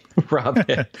 Rob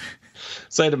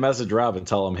so I had to message Rob and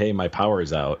tell him, hey, my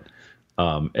power's out.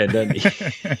 And then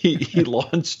he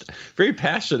launched very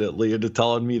passionately into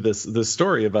telling me this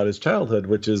story about his childhood,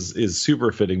 which is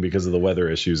super fitting because of the weather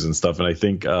issues and stuff. And I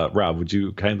think, Rob, would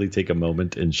you kindly take a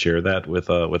moment and share that with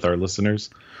our listeners?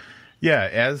 Yeah,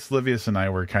 as Livius and I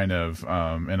were kind of,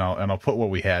 and I'll put what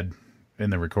we had in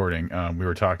the recording. We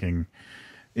were talking,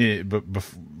 but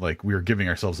like we were giving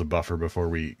ourselves a buffer before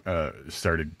we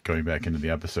started going back into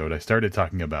the episode. I started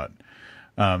talking about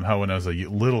how when I was a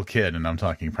little kid, and I'm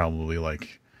talking probably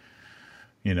like,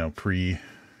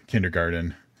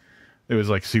 pre-kindergarten, it was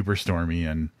like super stormy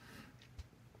and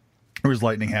there was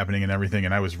lightning happening and everything.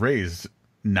 And I was raised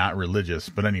not religious,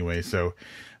 but anyway, so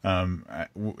I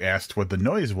asked what the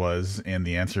noise was, and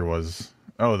the answer was,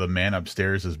 oh, the man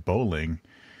upstairs is bowling.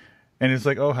 And it's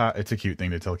like, it's a cute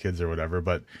thing to tell kids or whatever.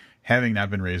 But having not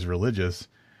been raised religious,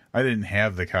 I didn't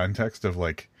have the context of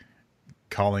like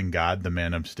calling God the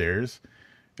man upstairs.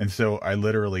 And so I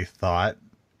literally thought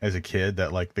as a kid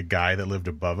that like the guy that lived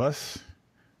above us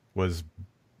was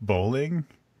bowling.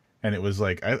 And it was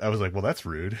like, I was like, well, that's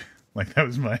rude. Like that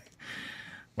was why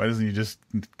doesn't you just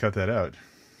cut that out?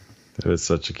 That is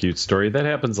such a cute story. That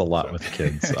happens a lot with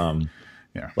kids.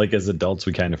 Yeah. Like as adults,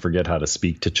 we kind of forget how to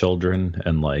speak to children,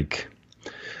 and like,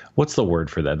 what's the word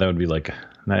for that? That would be like,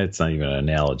 it's not even an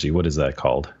analogy. What is that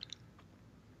called?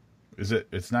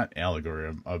 It's not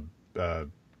allegory. I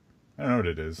don't know what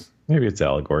it is. Maybe it's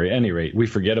allegory. At any rate, we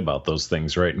forget about those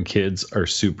things, right? And kids are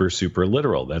super, super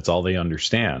literal. That's all they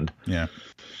understand. Yeah.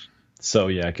 So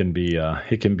yeah, it can be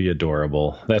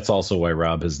adorable. That's also why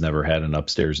Rob has never had an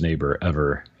upstairs neighbor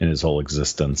ever in his whole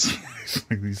existence.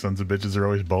 Like these sons of bitches are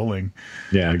always bowling.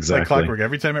 Yeah, exactly. It's like clockwork.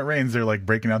 Every time it rains, they're like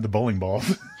breaking out the bowling balls.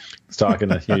 He's talking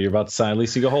to you. You're about to sign. At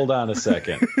least you go, hold on a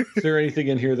second. Is there anything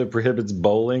in here that prohibits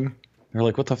bowling? They're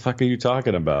like, what the fuck are you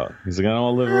talking about? He's like, I don't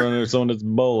want to live around someone that's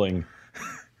bowling.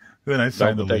 Then I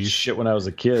signed the lease. That shit when I was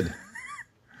a kid.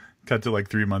 Cut to like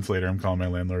 3 months later, I'm calling my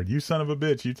landlord. You son of a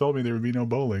bitch! You told me there would be no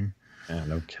bowling. Yeah,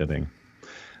 no kidding.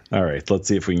 All right, let's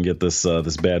see if we can get this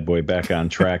bad boy back on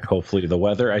track. Hopefully, the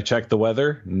weather. I checked the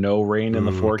weather. No rain in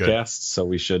the forecast, good. So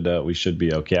we should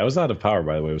be okay. I was out of power,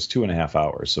 by the way. It was 2.5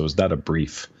 hours, so it was not a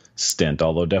brief stint,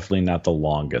 although definitely not the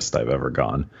longest I've ever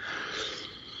gone.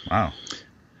 Wow.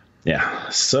 Yeah.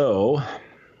 So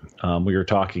we were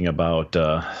talking about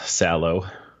Sallow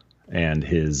and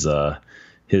his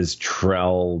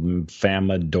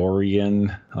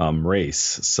Tralfamadorian race.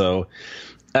 So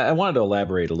I wanted to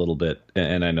elaborate a little bit,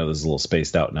 and I know this is a little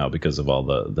spaced out now because of all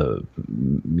the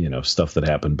stuff that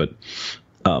happened, but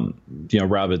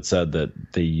Rob had said that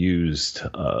they used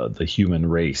the human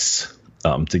race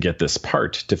to get this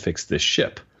part to fix this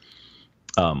ship,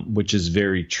 which is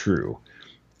very true.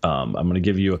 I'm going to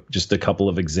give you just a couple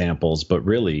of examples, but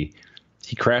really,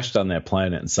 he crashed on that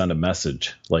planet and sent a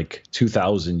message like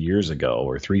 2,000 years ago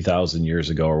or 3,000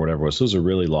 years ago or whatever it was. So it was a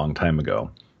really long time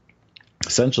ago.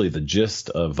 Essentially, the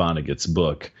gist of Vonnegut's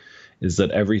book is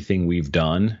that everything we've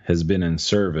done has been in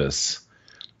service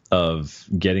of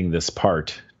getting this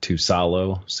part to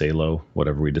Salo,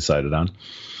 whatever we decided on,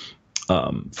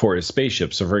 for his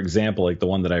spaceship. So, for example, like the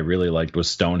one that I really liked was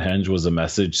Stonehenge was a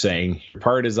message saying your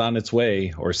part is on its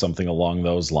way or something along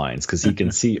those lines, because he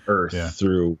can see Earth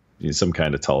through some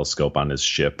kind of telescope on his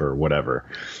ship or whatever.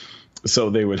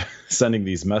 So they would sending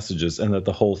these messages, and that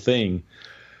the whole thing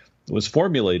was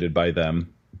formulated by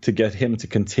them to get him to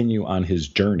continue on his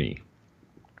journey,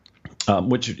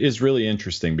 which is really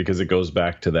interesting because it goes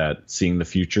back to that seeing the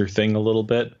future thing a little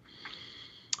bit.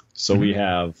 So we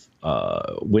have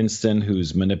Winston,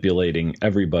 who's manipulating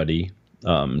everybody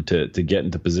to get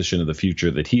into position of the future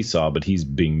that he saw, but he's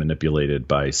being manipulated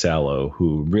by Sallow,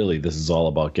 who really, this is all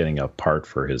about getting a part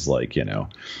for his, like,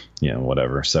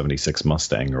 whatever, 76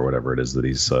 Mustang or whatever it is that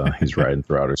he's riding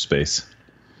through outer space.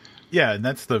 Yeah, and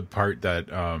that's the part that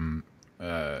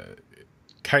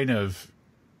kind of,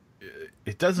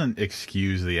 it doesn't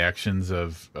excuse the actions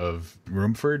of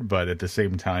Rumford, but at the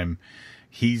same time,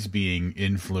 he's being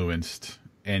influenced,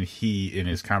 and he, in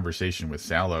his conversation with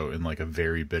Sallow, in like a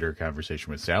very bitter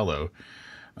conversation with Sallow,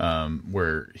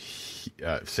 where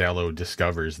Sallow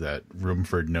discovers that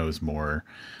Rumford knows more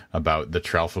about the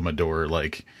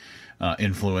Tralfamador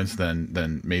influence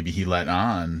than maybe he let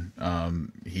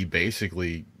on. He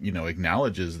basically,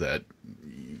 acknowledges that,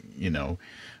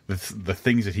 the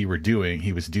things that he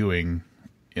was doing,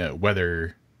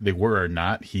 whether they were or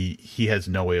not, he has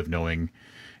no way of knowing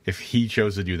if he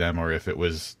chose to do them or if it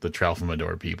was the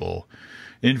Tralfamador people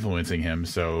influencing him.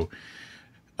 So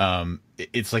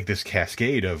it's like this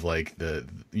cascade of like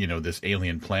this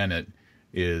alien planet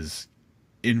is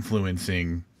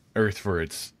influencing Earth for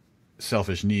its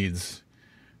selfish needs,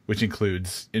 which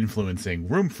includes influencing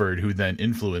Rumford, who then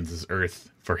influences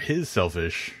Earth for his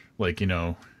selfish,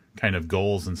 kind of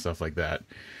goals and stuff like that.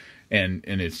 And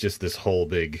it's just this whole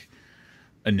big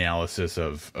analysis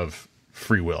of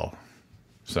free will.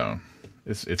 So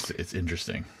it's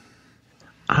interesting.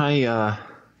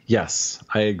 Yes,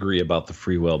 I agree about the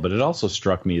free will, but it also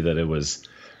struck me that it was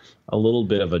a little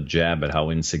bit of a jab at how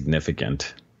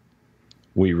insignificant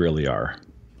we really are.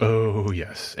 Oh,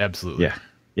 yes, absolutely.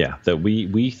 Yeah, that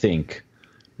we think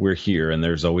we're here and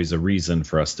there's always a reason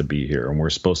for us to be here and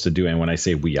we're supposed to do. And when I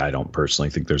say we, I don't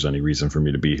personally think there's any reason for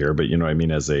me to be here, but you know what I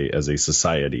mean? As a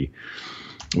society,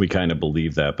 we kind of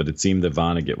believe that, but it seemed that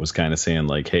Vonnegut was kind of saying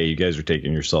like, hey, you guys are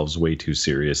taking yourselves way too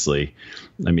seriously.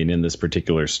 I mean, in this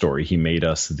particular story, he made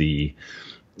us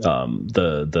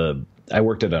I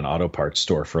worked at an auto parts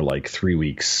store for like 3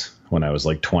 weeks when I was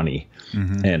like 20.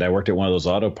 Mm-hmm. And I worked at one of those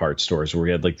auto parts stores where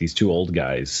we had like these two old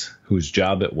guys whose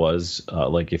job it was,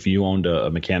 like if you owned a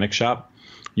mechanic shop,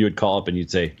 you would call up and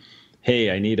you'd say,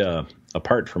 hey, I need a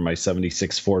part for my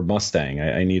 76 Ford Mustang.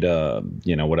 I need a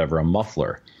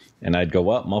muffler. And I'd go,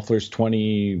 well, muffler's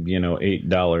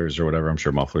 $8 or whatever. I'm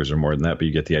sure mufflers are more than that, but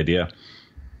you get the idea.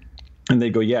 And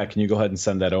they'd go, yeah, can you go ahead and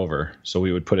send that over? So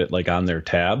we would put it like on their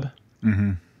tab.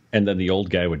 Mm-hmm. And then the old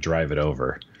guy would drive it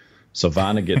over. So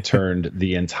Vonnegut turned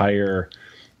the entire,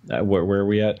 where are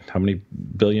we at? How many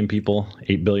billion people?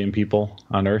 8 billion people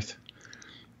on Earth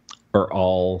are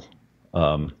all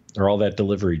that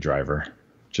delivery driver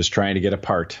just trying to get a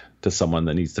part to someone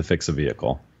that needs to fix a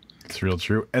vehicle. It's real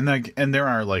true. And there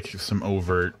are like some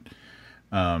overt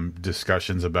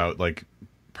discussions about like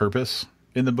purpose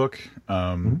in the book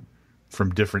from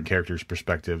different characters'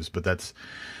 perspectives, but that's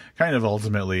kind of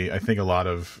ultimately, I think, a lot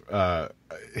of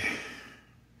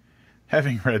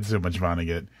having read so much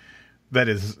Vonnegut, that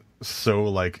is so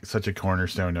like such a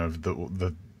cornerstone of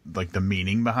the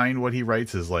meaning behind what he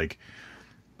writes is like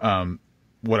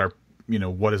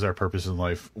what is our purpose in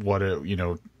life?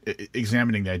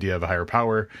 Examining the idea of a higher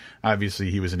power.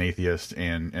 Obviously, he was an atheist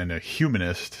and a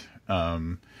humanist,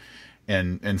 and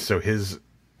so his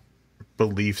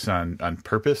beliefs on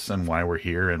purpose and why we're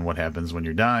here and what happens when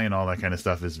you die and all that kind of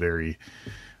stuff is very.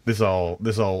 This all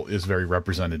is very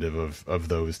representative of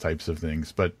those types of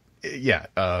things. But yeah,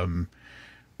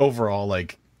 overall,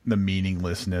 like the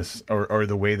meaninglessness or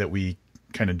the way that we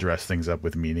kind of dress things up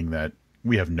with meaning that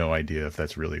we have no idea if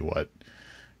that's really what.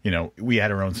 We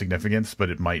had our own significance, but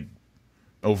it might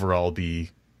overall be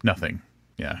nothing.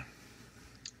 Yeah.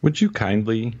 Would you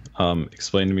kindly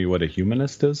explain to me what a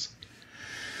humanist is?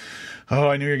 Oh,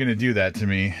 I knew you were going to do that to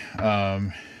me.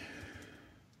 I'm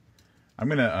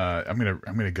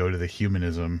gonna go to the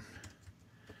humanism,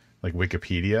 like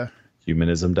Wikipedia.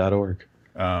 Humanism.org.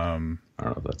 I don't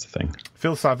know if that's a thing.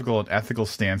 Philosophical and ethical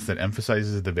stance that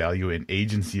emphasizes the value and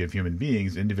agency of human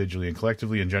beings individually and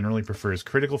collectively, and generally prefers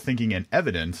critical thinking and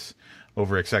evidence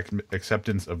over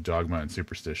acceptance of dogma and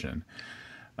superstition.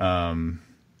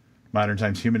 Modern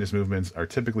times humanist movements are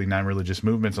typically non-religious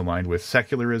movements aligned with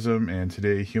secularism, and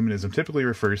today humanism typically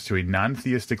refers to a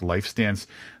non-theistic life stance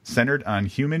centered on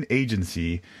human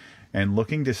agency and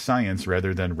looking to science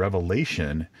rather than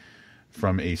revelation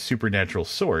from a supernatural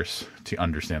source to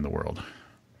understand the world.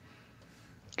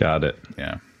 Got it.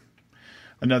 Yeah.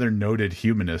 Another noted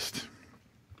humanist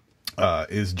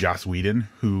is Joss Whedon,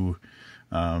 who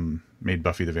made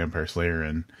Buffy the Vampire Slayer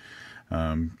and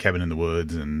Cabin in the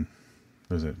Woods, and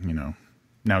was it,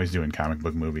 now he's doing comic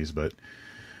book movies, but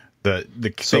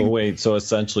so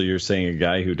essentially you're saying a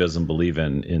guy who doesn't believe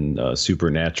in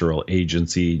supernatural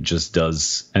agency just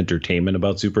does entertainment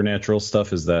about supernatural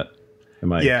stuff? Is that,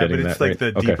 am I getting that right? Like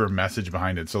the deeper message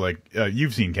behind it. So like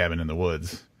you've seen Cabin in the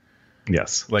Woods.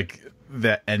 Yes. Like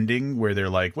that ending where they're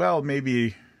like, well,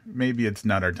 maybe it's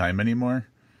not our time anymore.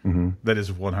 Mm-hmm. That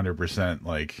is 100%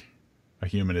 like a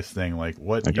humanist thing. Like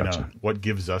what, what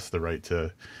gives us the right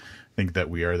to think that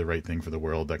we are the right thing for the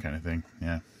world, that kind of thing.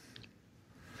 Yeah.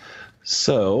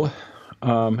 So,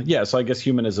 so I guess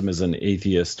humanism is an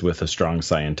atheist with a strong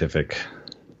scientific.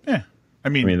 Yeah. I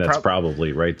mean that's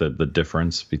probably right. The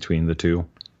difference between the two.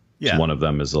 Yeah. So one of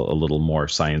them is a little more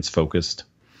science focused,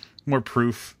 more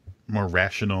proof, more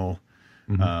rational.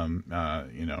 Mm-hmm.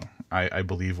 I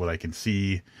believe what I can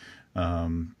see. I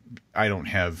don't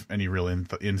have any real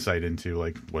insight into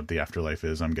like what the afterlife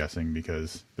is, I'm guessing,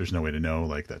 because there's no way to know,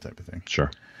 like that type of thing.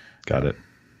 Sure. Got it.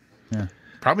 Yeah.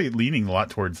 Probably leaning a lot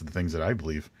towards the things that I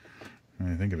believe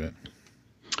when I think of it.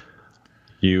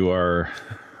 You are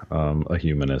a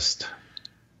humanist.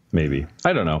 Maybe.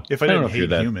 I don't know. If I didn't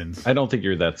hate humans. I don't think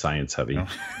you're that science heavy. No.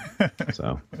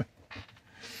 So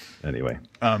anyway.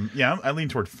 I lean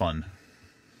toward fun.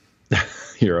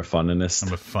 You're a funninist.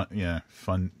 I'm a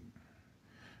fun.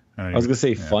 I was going to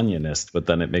say funionist, but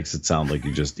then it makes it sound like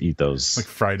you just eat those like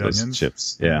fried onions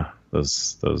chips. Yeah.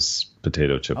 Those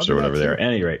potato chips or whatever they are. At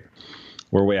any rate,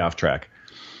 we're way off track.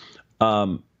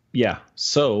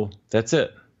 So that's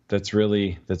it. That's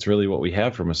really what we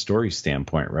have from a story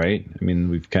standpoint, right? I mean,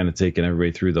 we've kind of taken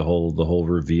everybody through the whole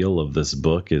reveal of this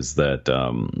book is that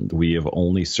we have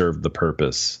only served the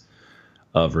purpose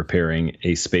of repairing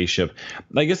a spaceship.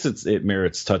 I guess it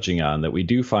merits touching on that we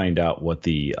do find out what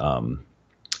the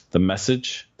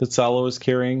message that Salo is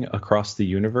carrying across the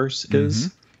universe is.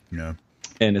 Mm-hmm. Yeah.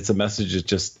 And it's a message that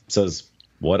just says,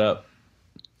 "What up?"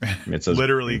 It says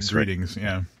literally greetings. Right?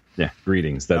 Yeah. Yeah.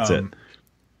 Greetings. That's it.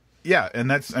 Yeah. And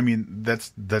that's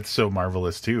so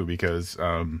marvelous too, because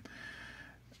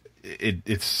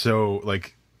it's so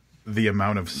like the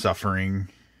amount of suffering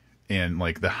and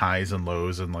like the highs and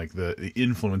lows and like the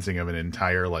influencing of an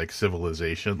entire like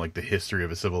civilization, like the history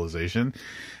of a civilization,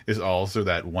 is also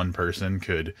that one person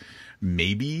could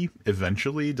maybe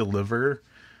eventually deliver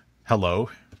hello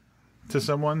to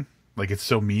someone. Like it's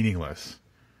so meaningless.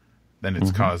 Then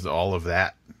it's caused all of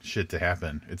that shit to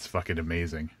happen. It's fucking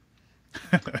amazing.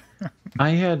 I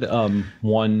had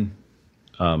one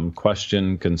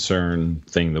question, concern,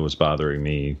 thing that was bothering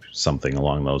me, something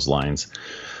along those lines.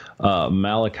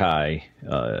 Malachi,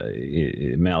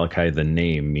 the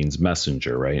name means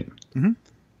messenger, right? Mm-hmm.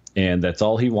 And that's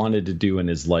all he wanted to do in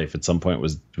his life at some point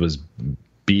was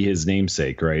be his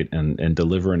namesake, right? And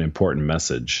deliver an important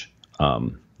message.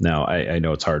 Now, I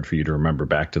know it's hard for you to remember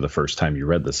back to the first time you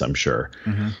read this, I'm sure.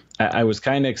 Mm-hmm. I was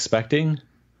kind of expecting...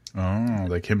 Oh,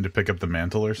 like him to pick up the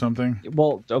mantle or something?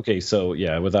 Well, okay, so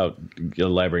yeah, without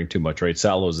elaborating too much, right?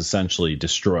 Salo's essentially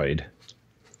destroyed.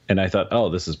 And I thought, oh,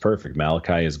 this is perfect.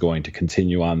 Malachi is going to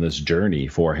continue on this journey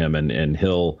for him, and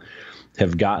he'll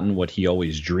have gotten what he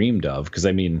always dreamed of. Because,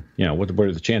 I mean, what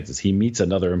are the chances? He meets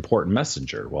another important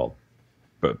messenger. Well,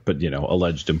 but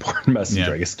alleged important messenger,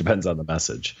 yeah. I guess depends on the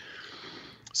message.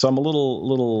 So I'm a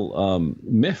little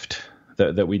miffed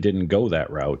that we didn't go that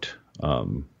route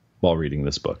while reading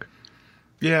this book.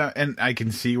 Yeah, and I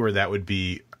can see where that would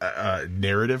be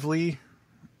narratively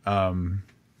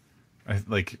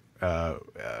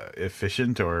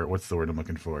efficient, or what's the word I'm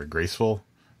looking for? Graceful,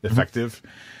 effective. Mm-hmm.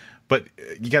 But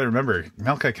you got to remember,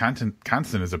 Malachi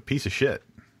Constant is a piece of shit.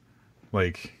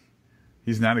 Like,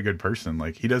 he's not a good person.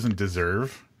 Like, he doesn't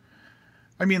deserve.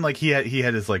 I mean, like he had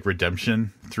his like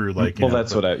redemption through like.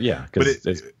 Because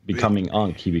it's becoming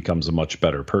Ankh, he becomes a much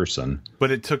better person. But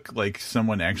it took like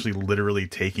someone actually literally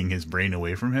taking his brain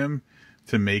away from him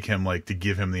to make him like, to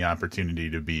give him the opportunity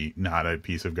to be not a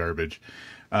piece of garbage.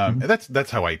 And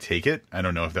that's how I take it. I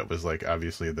don't know if that was like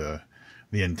obviously the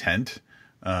intent,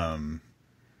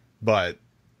 but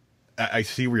I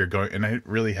see where you're going, and I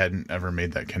really hadn't ever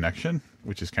made that connection,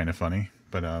 which is kind of funny.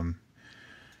 But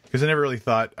because I never really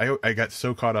thought, I got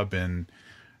so caught up in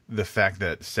the fact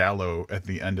that Salo at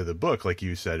the end of the book, like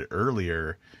you said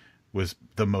earlier, was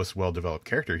the most well-developed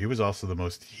character. He was also the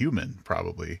most human,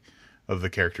 probably, of the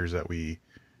characters that we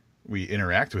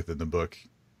interact with in the book,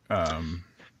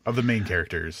 of the main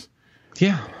characters.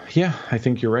 Yeah, I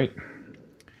think you're right.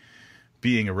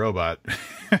 Being a robot.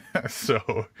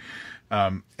 So,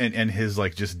 and his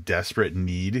like just desperate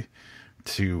need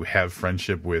to have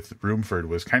friendship with Broomford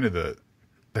was kind of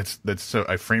that's so,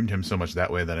 I framed him so much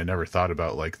that way that I never thought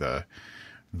about like the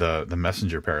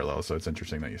messenger parallel. So it's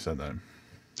interesting that you said that.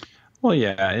 Well,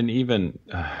 yeah, and even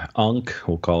Unk,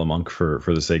 we'll call him Unk for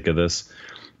the sake of this.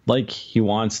 Like he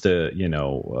wants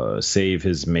to, save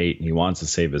his mate. And he wants to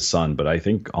save his son, but I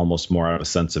think almost more out of a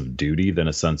sense of duty than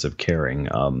a sense of caring.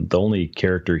 The only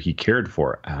character he cared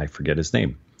for, I forget his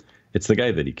name. It's the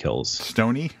guy that he kills.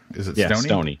 Stoney? Is it yeah,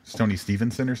 Stoney? Stoney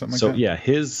Stevenson or something like that? So yeah,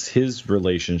 his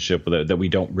relationship with that we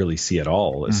don't really see at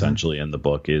all essentially in the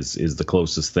book is the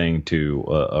closest thing to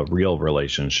a real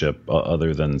relationship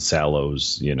other than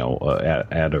Sallow's,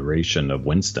 adoration of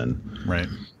Winston. Right.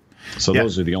 So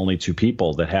those are the only two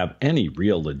people that have any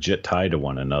real legit tie to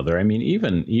one another. I mean,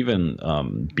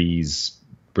 even Bee's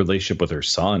relationship with her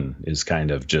son is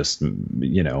kind of just,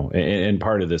 and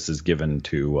part of this is given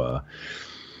to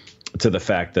the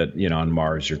fact that, on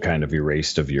Mars, you're kind of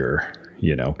erased of your,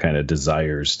 kind of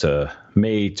desires to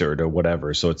mate or to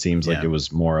whatever. So it seems like it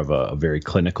was more of a very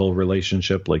clinical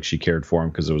relationship. Like she cared for him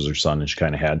because it was her son and she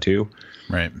kind of had to,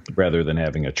 right, rather than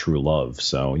having a true love.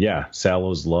 So yeah,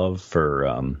 Sallow's love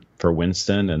for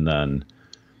Winston, and then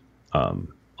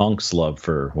Unk's love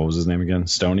for, what was his name again?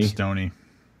 Stoney.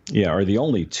 Yeah, are the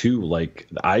only two, like,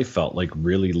 I felt like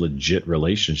really legit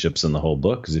relationships in the whole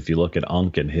book. Because if you look at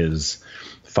Unk and his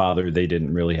father, they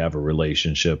didn't really have a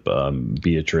relationship.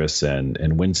 Beatrice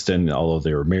and Winston, although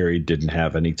they were married, didn't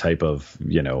have any type of,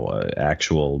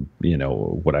 actual,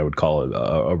 what I would call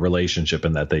a relationship,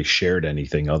 in that they shared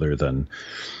anything other than,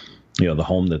 the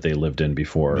home that they lived in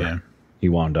before he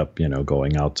wound up,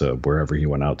 going out to wherever he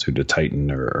went out to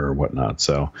Titan or whatnot.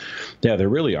 So, yeah, there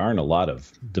really aren't a lot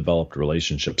of developed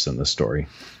relationships in this story.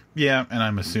 Yeah, and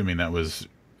I'm assuming that was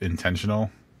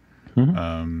intentional.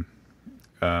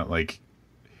 Like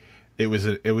it was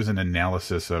an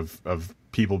analysis of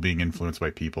people being influenced by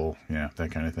people. Yeah,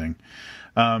 that kind of thing.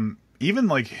 Even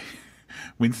like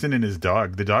Winston and his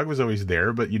dog. The dog was always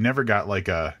there, but you never got like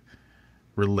a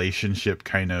relationship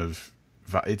kind of.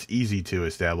 It's easy to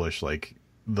establish like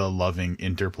the loving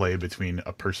interplay between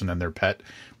a person and their pet,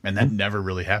 and that never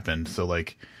really happened. So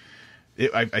like,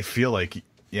 I feel like,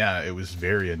 yeah, it was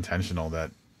very intentional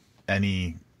that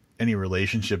any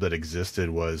relationship that existed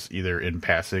was either in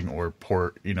passing or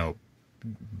poor,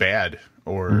 bad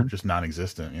or just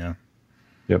non-existent.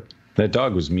 Yep. That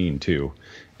dog was mean too.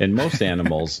 And most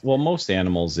animals,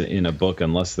 in a book,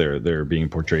 unless they're being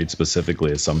portrayed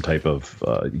specifically as some type of,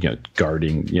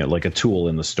 guarding, like a tool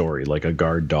in the story, like a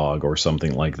guard dog or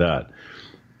something like that,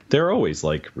 they're always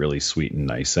like really sweet and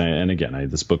nice. And again,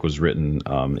 this book was written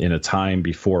in a time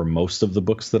before most of the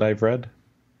books that I've read.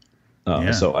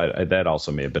 So that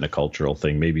also may have been a cultural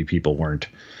thing. Maybe people weren't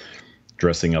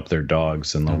dressing up their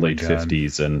dogs in the late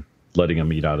 50s and letting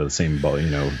them eat out of the same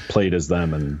plate as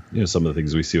them, and some of the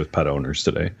things we see with pet owners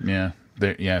today. Yeah,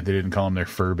 they didn't call them their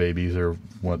fur babies or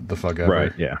what the fuck ever.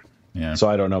 Right. Yeah. So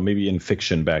I don't know. Maybe in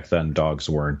fiction back then, dogs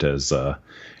weren't as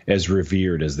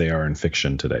revered as they are in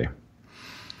fiction today.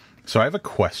 So I have a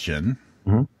question,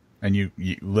 and you,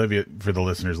 Livia, for the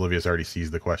listeners, Livia's already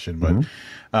sees the question, but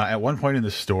at one point in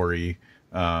the story,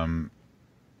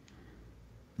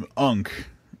 Unk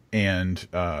and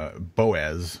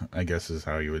Boaz, I guess is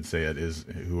how you would say it,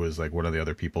 who was like one of the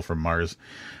other people from Mars,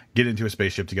 get into a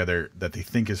spaceship together that they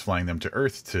think is flying them to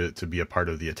Earth to be a part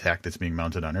of the attack that's being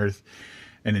mounted on Earth.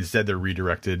 And instead they're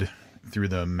redirected through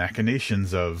the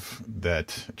machinations of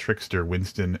that trickster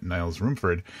Winston Niles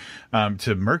Rumford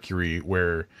to Mercury,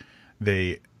 where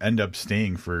they end up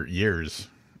staying for years.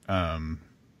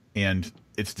 And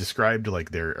it's described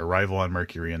like their arrival on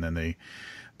Mercury, and then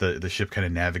the ship kind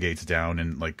of navigates down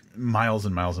and like miles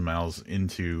and miles and miles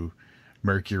into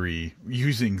Mercury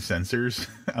using sensors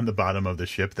on the bottom of the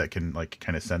ship that can like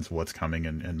kind of sense what's coming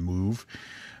and move.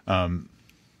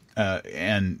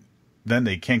 And then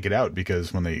they can't get out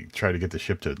because when they try to get the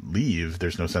ship to leave,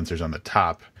 there's no sensors on the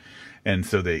top. And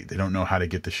so they don't know how to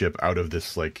get the ship out of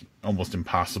this like almost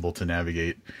impossible to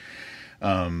navigate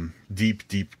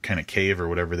deep kind of cave or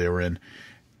whatever they were in.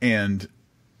 And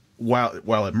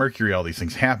while at Mercury, all these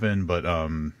things happen, but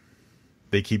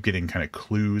they keep getting kind of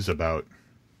clues about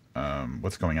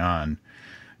what's going on.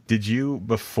 Did you,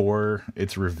 before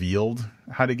it's revealed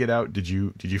how to get out, did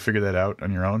you figure that out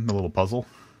on your own, the little puzzle?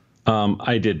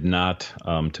 I did not.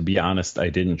 To be honest, I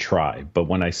didn't try. But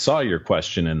when I saw your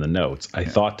question in the notes, I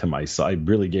thought to myself, I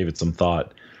really gave it some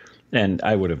thought, and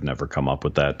I would have never come up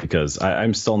with that because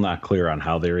I'm still not clear on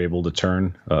how they were able to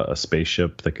turn a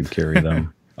spaceship that could carry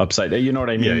them upside down. You know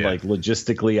what I mean? Yeah. Like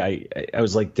logistically, I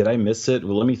was like, did I miss it?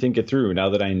 Well, let me think it through. Now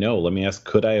that I know, let me ask,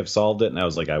 could I have solved it? And I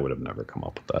was like, I would have never come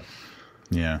up with that.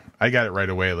 Yeah, I got it right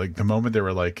away. Like the moment they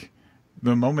were like,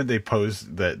 The moment they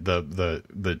posed that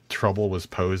the trouble was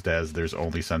posed as there's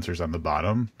only sensors on the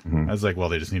bottom, I was like, well,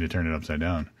 they just need to turn it upside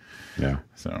down. Yeah.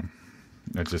 So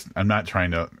it's just, I'm not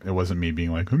trying to, it wasn't me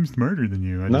being like, I'm smarter than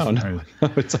you. No,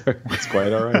 it's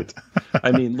quite all right.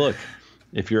 I mean, look,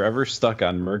 if you're ever stuck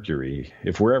on Mercury,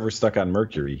 if we're ever stuck on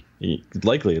Mercury,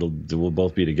 likely we'll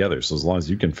both be together. So as long as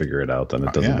you can figure it out, then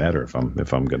it doesn't matter if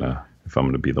I'm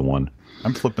gonna be the one.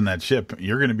 I'm flipping that ship.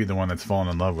 You're gonna be the one that's falling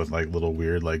in love with like little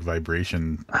weird like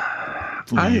vibration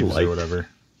leaves or whatever.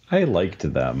 I liked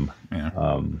them.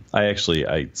 Yeah.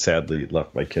 I sadly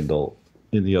left my Kindle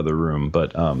in the other room,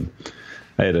 but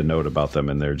I had a note about them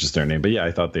and they're just their name. But yeah,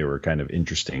 I thought they were kind of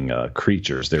interesting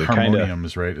creatures. They were kind of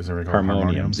harmoniums, right? Is that what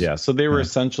harmoniums? Yeah. So they were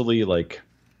essentially like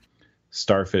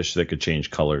starfish that could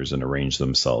change colors and arrange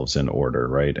themselves in order,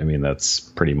 right? I mean, that's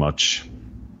pretty much,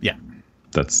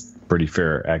 that's pretty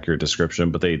fair, accurate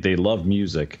description. But they love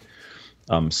music,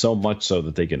 so much so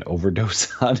that they can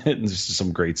overdose on it. And there's just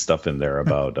some great stuff in there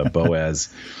about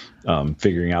Boaz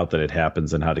figuring out that it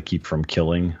happens and how to keep from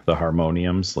killing the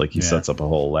harmoniums. Like he sets up a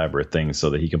whole elaborate thing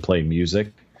so that he can play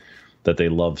music that they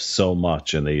love so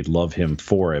much and they love him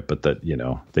for it, but that, you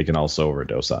know, they can also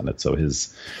overdose on it. So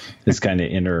his kind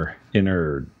of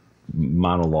inner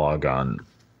monologue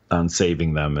on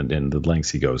saving them and the lengths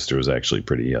he goes through is actually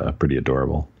pretty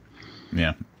adorable.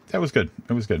 Yeah, that was good.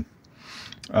 It was good.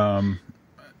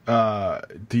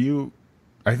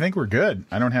 I think we're good.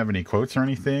 I don't have any quotes or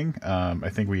anything. I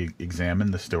think we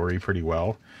examined the story pretty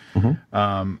well.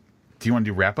 Mm-hmm. Do you want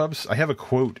to do wrap-ups? I have a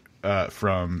quote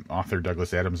from author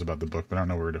Douglas Adams about the book, but I don't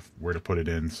know where to put it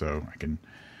in, so I can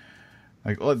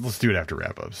let's do it after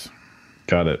wrap-ups.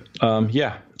 Got it.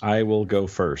 Yeah, I will go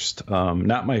first.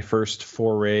 Not my first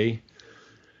foray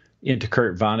into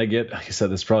Kurt Vonnegut. Like I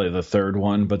said, this is probably the third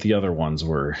one, but the other ones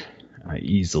were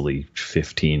easily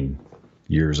 15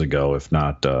 years ago, if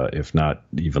not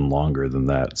even longer than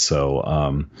that.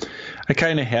 So I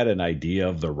kind of had an idea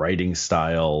of the writing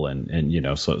style, and you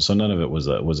know, so none of it was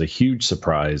a huge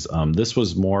surprise. This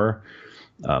was more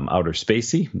outer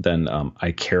spacey than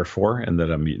I care for and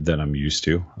that I'm used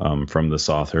to from this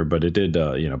author, but it did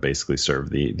basically serve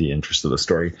the interest of the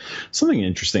story. Something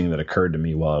interesting that occurred to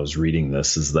me while I was reading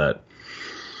this is that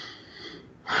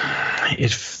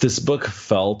if this book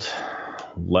felt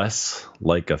less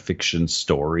like a fiction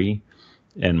story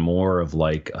and more of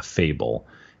like a fable.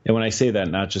 And when I say that,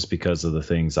 not just because of the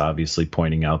things obviously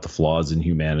pointing out the flaws in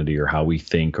humanity or how we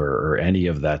think or any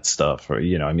of that stuff, or,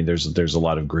 you know, I mean, there's a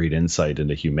lot of great insight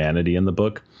into humanity in the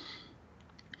book,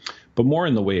 but more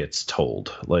in the way it's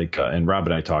told. Like, and Rob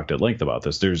and I talked at length about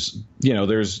this. There's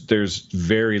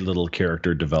very little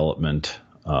character development.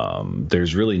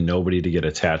 There's really nobody to get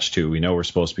attached to. We know we're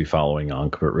supposed to be following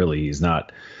Unc, but really he's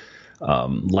not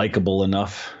likable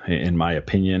enough, in my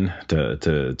opinion,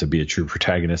 to be a true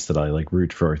protagonist that I like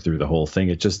root for through the whole thing.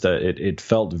 It just it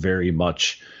felt very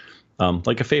much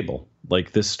like a fable.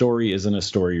 Like, this story isn't a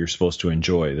story you're supposed to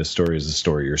enjoy. This story is a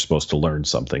story you're supposed to learn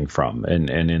something from, and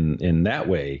in that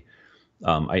way,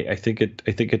 I think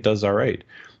it does all right.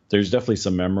 There's definitely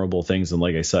some memorable things, and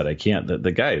like I said,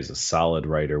 the guy is a solid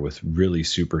writer with really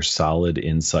super solid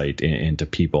insight into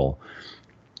people.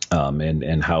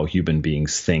 And how human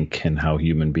beings think and how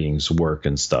human beings work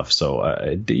and stuff.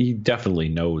 So he definitely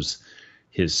knows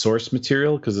his source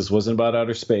material, because this wasn't about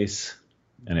outer space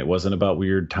and it wasn't about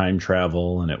weird time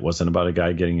travel and it wasn't about a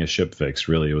guy getting a ship fixed.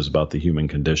 Really, it was about the human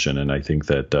condition. And I think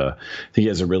that he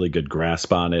has a really good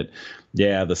grasp on it.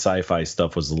 Yeah, the sci-fi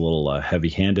stuff was a little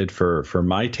heavy-handed for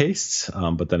my tastes.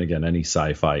 But then again, any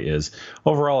sci-fi is.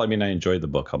 Overall, I mean, I enjoyed the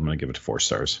book. I'm going to give it 4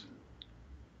 stars.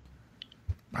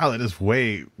 Wow, that's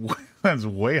way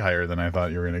higher than I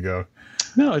thought you were going to go.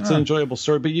 No, it's an enjoyable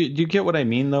story, but you get what I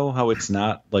mean, though, how it's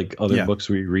not like other books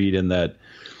we read, in that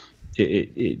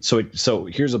so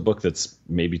here's a book that's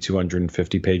maybe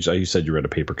 250 pages. You said you read a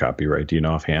paper copy, right? Do you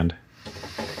know offhand?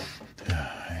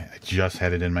 I just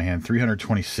had it in my hand.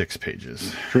 326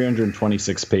 pages.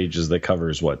 326 pages that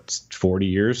covers what, 40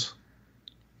 years?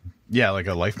 Yeah, like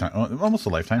a lifetime, almost a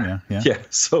lifetime. Yeah. Yeah.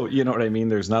 So you know what I mean?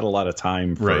 There's not a lot of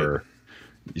time for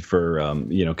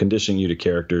conditioning you to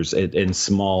characters and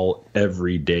small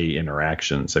everyday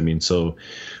interactions. I mean, so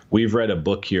we've read a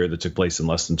book here that took place in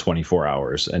less than 24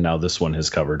 hours, and now this one has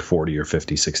covered 40 or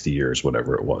 50, 60 years,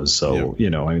 whatever it was. So,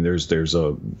 I mean, there's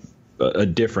a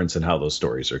difference in how those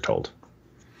stories are told.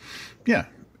 Yeah.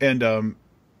 And, I'm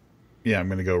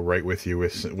going to go right with you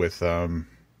with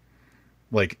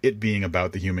like it being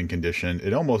about the human condition.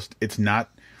 It's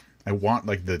not, I want,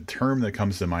 like, the term that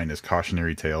comes to mind is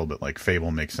cautionary tale, but like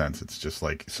fable makes sense. It's just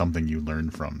like something you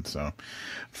learn from. So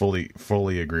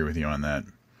fully agree with you on that.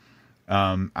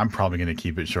 I'm probably going to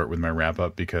keep it short with my wrap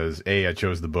up because A, I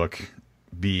chose the book,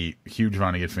 B, huge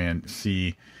Vonnegut fan,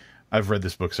 C, I've read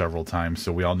this book several times,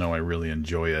 so we all know I really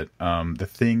enjoy it. The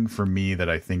thing for me that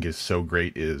I think is so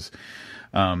great is,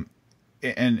 and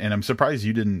I'm surprised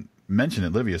you didn't mention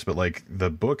it, Livius, but like the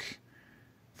book,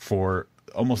 for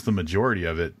almost the majority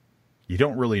of it, you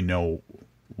don't really know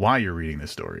why you're reading the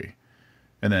story.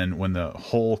 And then when the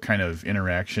whole kind of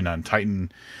interaction on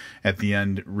Titan at the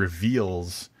end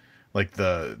reveals like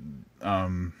the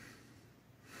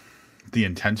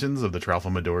intentions of the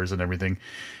Tralfamadors and everything,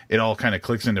 it all kind of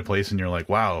clicks into place and you're like,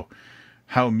 wow,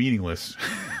 how meaningless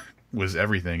was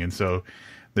everything. And so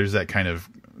there's that kind of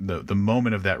the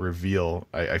moment of that reveal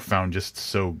I found just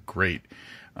so great.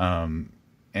 And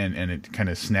it kind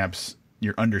of snaps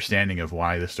your understanding of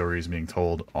why the story is being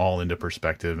told all into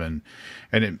perspective, and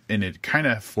it kind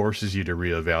of forces you to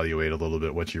reevaluate a little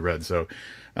bit what you read. So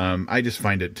I just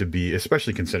find it to be,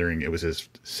 especially considering it was his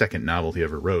second novel he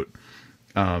ever wrote,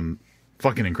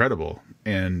 fucking incredible.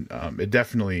 And it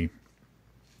definitely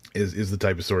is the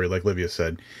type of story, like Livia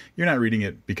said, you're not reading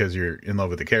it because you're in love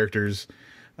with the characters.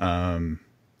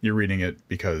 You're reading it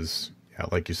because, yeah,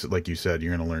 like you said,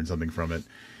 you're going to learn something from it.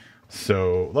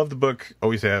 So love the book,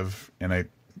 always have, and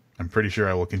I'm pretty sure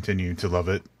I will continue to love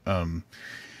it,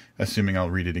 assuming I'll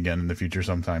read it again in the future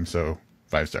sometime. So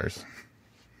 5 stars.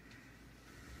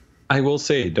 I will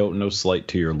say, no slight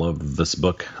to your love of this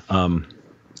book.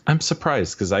 I'm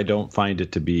surprised because I don't find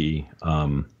it to be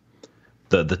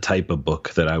the type of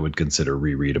book that I would consider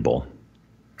rereadable.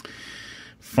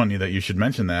 Funny that you should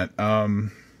mention that.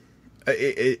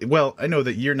 Well, I know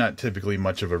that you're not typically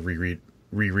much of a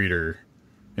rereader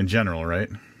in general, right?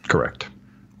 Correct.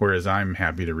 Whereas I'm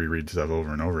happy to reread stuff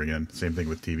over and over again. Same thing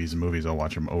with TVs and movies. I'll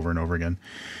watch them over and over again.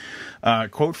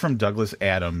 Quote from Douglas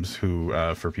Adams, who,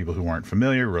 for people who aren't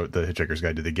familiar, wrote the Hitchhiker's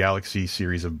Guide to the Galaxy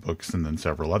series of books and then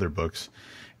several other books,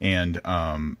 and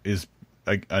is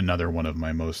another one of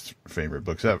my most favorite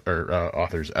books or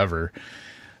authors ever.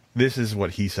 This is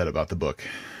what he said about the book.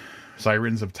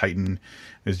 Sirens of Titan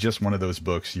is just one of those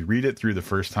books. You read it through the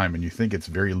first time and you think it's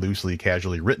very loosely,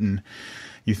 casually written.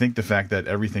 You think the fact that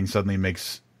everything suddenly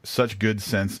makes such good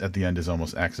sense at the end is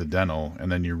almost accidental.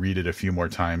 And then you read it a few more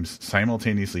times,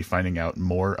 simultaneously finding out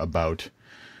more about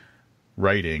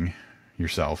writing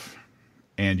yourself.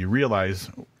 And you realize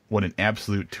what an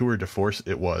absolute tour de force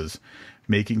it was,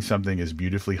 making something as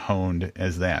beautifully honed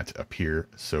as that appear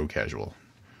so casual.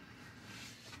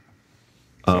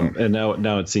 And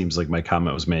now it seems like my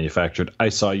comment was manufactured. I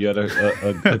saw you had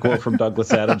a quote from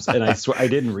Douglas Adams, and I swear I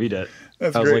didn't read it.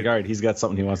 That's I was great. like, all right, he's got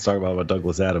something he wants to talk about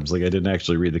Douglas Adams. Like I didn't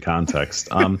actually read the context.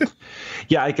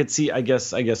 Yeah, I could see. I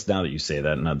guess now that you say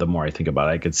that, and the more I think about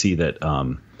it, I could see that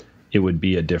it would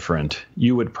be a different.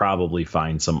 You would probably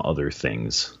find some other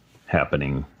things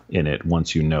happening in it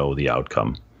once you know the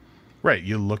outcome. Right,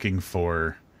 you're looking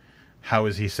for how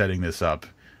is he setting this up?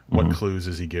 What clues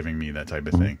is he giving me? That type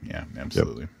of thing. Yeah,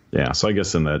 absolutely. Yep. Yeah, so I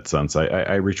guess in that sense,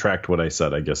 I retract what I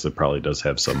said. I guess it probably does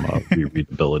have some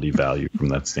readability value from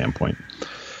that standpoint.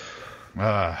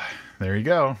 There you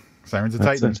go. Sirens of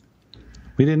Titan.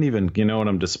 We didn't even, you know what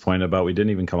I'm disappointed about? We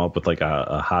didn't even come up with like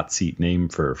a hot seat name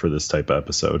for this type of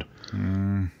episode.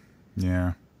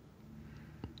 Yeah,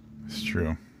 it's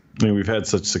true. I mean, we've had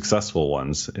such successful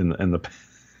ones in the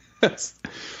past.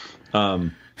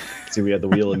 See, we had the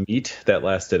Wheel of Meat that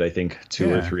lasted, I think,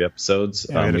 2 or 3 episodes.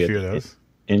 Yeah, we had a few of those.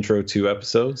 Intro 2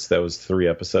 episodes. That was 3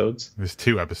 episodes. It was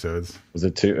 2 episodes. Was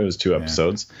it 2? It was 2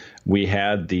 episodes. We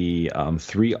had the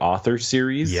 3 author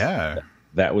series. Yeah.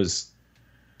 That was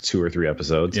 2 or 3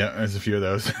 episodes. Yeah, there's a few of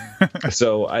those.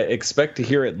 So I expect to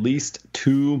hear at least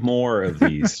 2 more of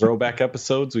these throwback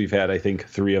episodes. We've had, I think,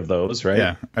 3 of those, right?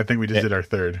 Yeah, I think we just did our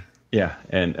 3rd. Yeah,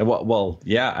 and well,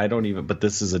 yeah, I don't even. But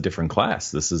this is a different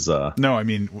class. This is No, I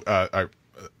mean, our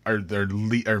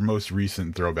most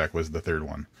recent throwback was the 3rd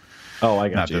one. Oh, I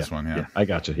got Not you. this one, yeah. I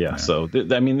got you. Yeah. So,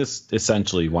 I mean, this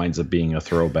essentially winds up being a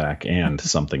throwback and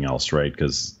something else, right?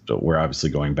 Because we're obviously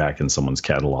going back in someone's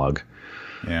catalog.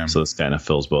 Yeah. So this kind of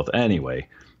fills both. Anyway,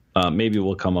 maybe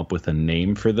we'll come up with a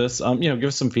name for this. Give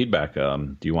us some feedback.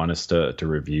 Do you want us to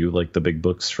review like the big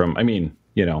books from? I mean,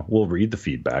 we'll read the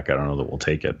feedback. I don't know that we'll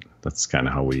take it. That's kind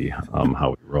of how we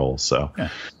roll. So. Yeah.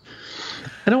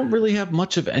 I don't really have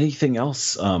much of anything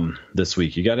else this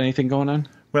week. You got anything going on?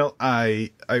 Well, I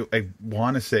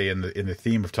want to say in the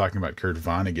theme of talking about Kurt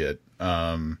Vonnegut,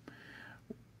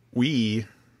 we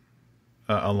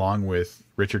along with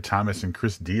Richard Thomas and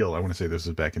Chris Deal. I want to say this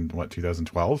was back in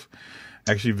 2012.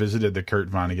 Actually visited the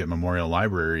Kurt Vonnegut Memorial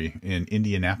Library in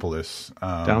Indianapolis,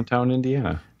 Downtown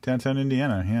Indiana. Downtown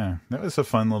Indiana, yeah. That was a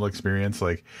fun little experience.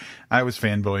 Like, I was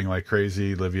fanboying like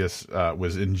crazy. Livius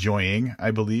was enjoying,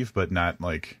 I believe, but not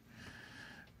like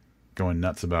going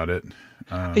nuts about it.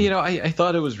 I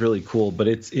thought it was really cool, but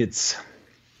it's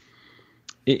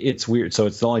weird. So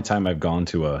it's the only time I've gone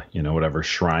to a whatever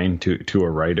shrine to a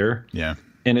writer. Yeah,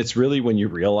 and it's really when you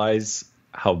realize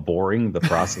how boring the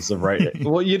process of writing.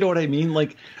 Well, you know what I mean?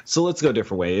 Like, so let's go a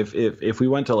different way. If we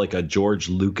went to like a George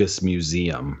Lucas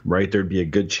museum, right, there'd be a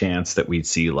good chance that we'd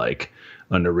see like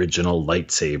an original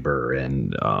lightsaber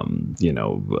and,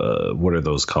 what are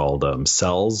those called?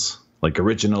 Cells, like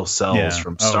original cells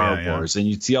from Star Wars. And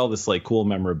you'd see all this like cool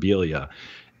memorabilia.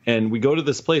 And we go to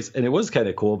this place and it was kind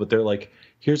of cool, but they're like,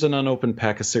 here's an unopened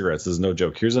pack of cigarettes. This is no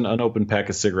joke. Here's an unopened pack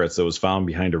of cigarettes that was found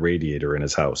behind a radiator in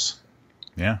his house.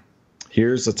 Yeah.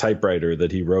 Here's a typewriter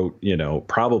that he wrote,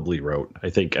 probably wrote. I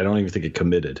don't even think it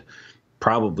committed.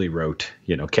 Probably wrote,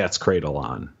 Cat's Cradle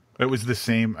on. It was the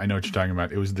same. I know what you're talking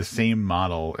about. It was the same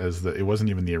model as it wasn't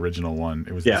even the original one.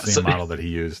 It was the same model that he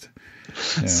used.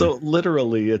 Yeah. So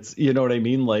literally it's, you know what I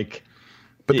mean? Like,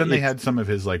 but then they had some of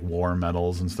his like war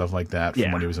medals and stuff like that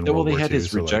from when he was in World War II. Well, they had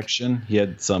his rejection. He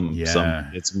had some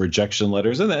rejection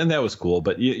letters, and that was cool.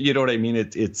 But you know what I mean?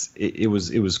 It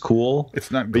was cool.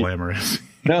 It's not glamorous.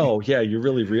 No, yeah, you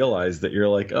really realize that you're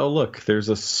like, oh look, there's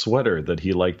a sweater that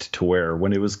he liked to wear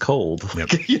when it was cold.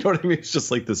 Yep. You know what I mean? It's just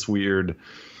like this weird.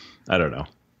 I don't know.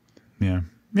 Yeah.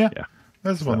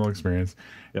 That's a fun little experience.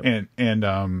 Yep. And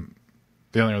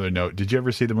the only other note: did you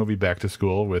ever see the movie Back to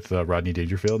School with Rodney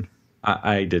Dangerfield?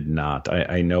 I did not.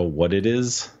 I know what it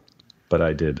is, but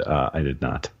I did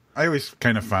not. I always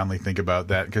kind of fondly think about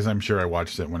that because I'm sure I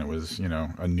watched it when it was,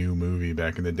 a new movie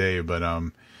back in the day.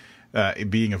 But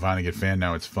being a Vonnegut fan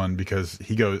now, it's fun because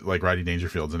he goes, like Rodney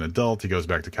Dangerfield's an adult. He goes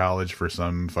back to college for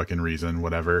some fucking reason,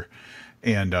 whatever.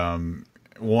 And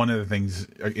one of the things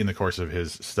in the course of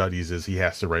his studies is he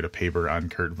has to write a paper on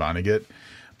Kurt Vonnegut.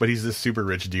 But he's this super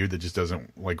rich dude that just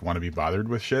doesn't like want to be bothered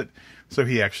with shit. So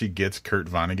he actually gets Kurt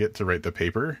Vonnegut to write the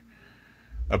paper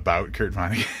about Kurt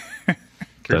Vonnegut.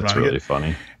 That's really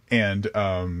funny. And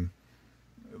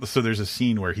so there's a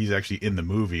scene where he's actually in the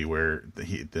movie where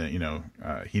he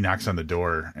knocks on the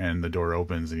door and the door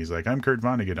opens and he's like, "I'm Kurt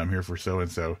Vonnegut. I'm here for so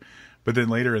and so." But then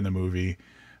later in the movie,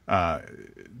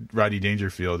 Rodney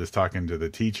Dangerfield is talking to the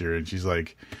teacher and she's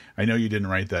like, "I know you didn't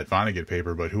write that Vonnegut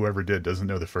paper, but whoever did doesn't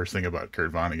know the first thing about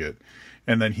Kurt Vonnegut."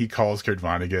 And then he calls Kurt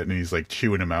Vonnegut and he's like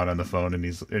chewing him out on the phone and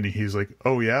he's like,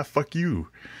 "Oh yeah, fuck you."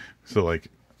 So like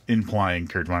implying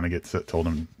Kurt Vonnegut told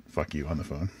him "fuck you" on the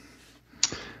phone.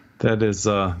 That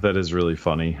is really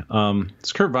funny.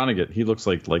 It's Kurt Vonnegut. He looks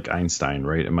like Einstein,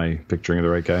 right? Am I picturing the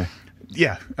right guy?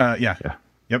 Yeah.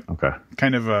 Yep. Okay.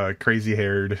 Kind of crazy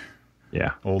haired.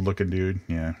 Yeah. Old looking dude.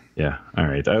 Yeah. Yeah. All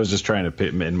right. I was just trying to put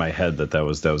in my head that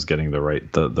was getting the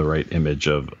right image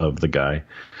of the guy.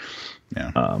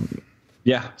 Yeah.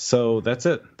 Yeah. So that's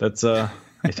it. That's I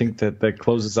think that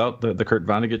closes out the Kurt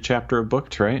Vonnegut chapter of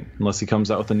Booked, right? Unless he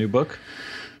comes out with a new book.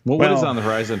 Well, what is on the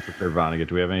horizon for Kurt Vonnegut?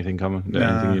 Do we have anything coming?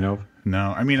 Anything you know of?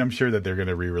 No. I mean, I'm sure that they're going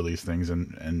to re-release things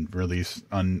and release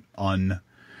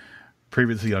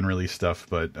previously unreleased stuff,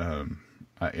 but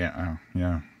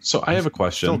yeah. So I have a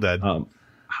question. Still dead.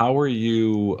 How are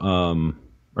you?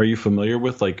 Are you familiar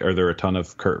with are there a ton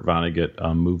of Kurt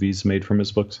Vonnegut movies made from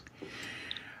his books?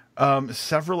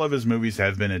 Several of his movies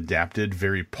have been adapted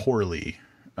very poorly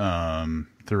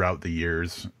throughout the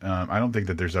years. I don't think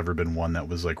that there's ever been one that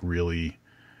was like really,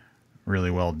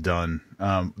 really well done.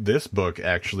 This book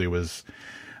actually was.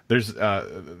 There's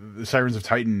the Sirens of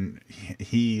Titan.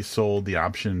 He sold the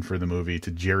option for the movie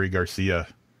to Jerry Garcia,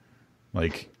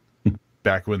 like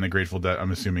back when the Grateful Dead.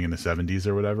 I'm assuming in the 70s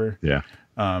or whatever. Yeah.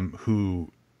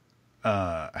 Who.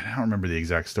 I don't remember the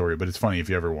exact story, but it's funny if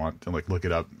you ever want to like look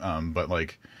it up. But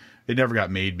like, it never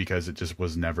got made because it just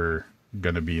was never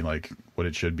gonna be like what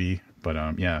it should be.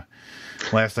 But yeah,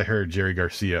 last I heard, Jerry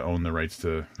Garcia owned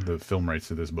the film rights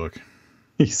to this book.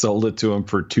 He sold it to him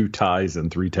for 2 ties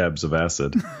and 3 tabs of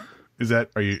acid.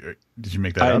 Did you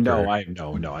make that up? No,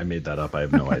 I made that up. I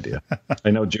have no idea.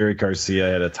 I know Jerry Garcia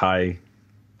had a tie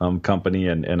company,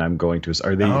 and I'm going to.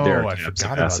 Are they? They're tabs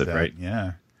of acid, right?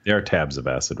 Yeah. They are tabs of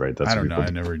acid, right? That's I don't know. I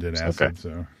never did acid,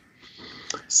 okay.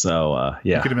 So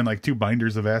yeah. It could have been like 2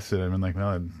 binders of acid. I've been like,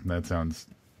 well, that sounds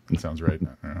right.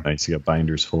 Nice. You got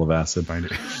binders full of acid.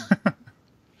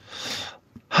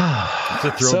 It's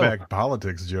a throwback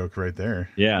politics joke right there.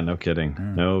 Yeah, no kidding.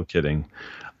 Yeah. No kidding.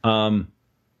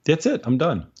 That's it. I'm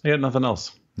done. I got nothing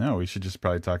else. No, we should just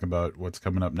probably talk about what's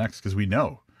coming up next because we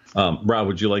know. Rob,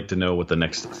 would you like to know what the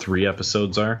next 3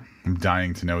 episodes are? I'm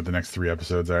dying to know what the next 3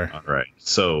 episodes are. All right.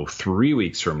 So 3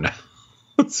 weeks from now,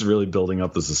 it's really building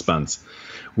up the suspense.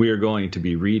 We are going to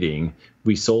be reading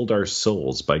We Sold Our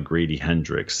Souls by Grady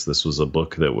Hendrix. This was a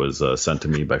book that was sent to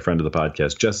me by a friend of the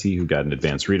podcast, Jesse, who got an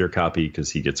advanced reader copy because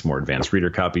he gets more advanced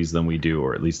reader copies than we do,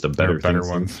 or at least better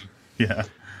ones. Yeah.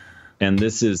 And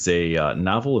this is a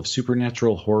novel of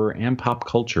supernatural horror and pop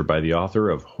culture by the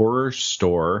author of Horror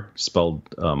Store, spelled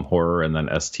horror and then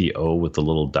STO with the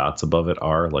little dots above it,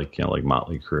 R, like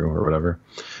Motley Crue or whatever.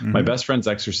 Mm-hmm. My Best Friend's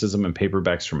Exorcism and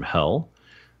Paperbacks from Hell.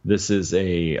 This is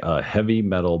a heavy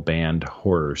metal band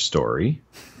horror story.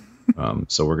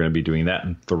 So we're going to be doing that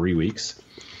in 3 weeks.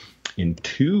 In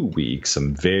 2 weeks,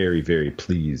 I'm very, very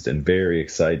pleased and very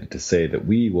excited to say that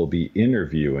we will be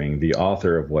interviewing the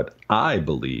author of what I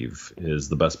believe is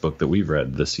the best book that we've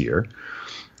read this year,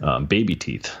 Baby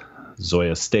Teeth.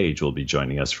 Zoya Stage will be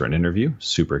joining us for an interview.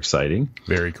 Super exciting.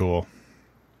 Very cool.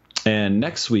 And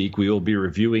next week, we will be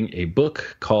reviewing a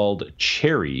book called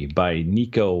Cherry by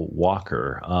Nico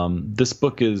Walker. This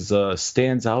book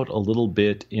stands out a little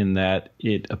bit in that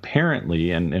it apparently,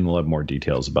 and we'll have more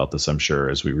details about this, I'm sure,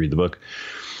 as we read the book,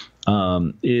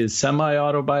 is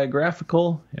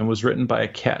semi-autobiographical and was written by a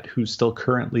cat who's still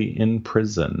currently in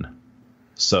prison.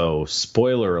 So,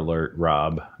 spoiler alert,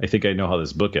 Rob, I think I know how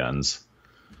this book ends.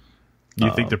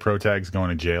 You think the protag's going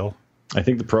to jail? I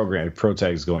think the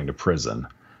protag is going to prison.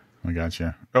 I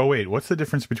gotcha. Oh, wait. What's the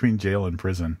difference between jail and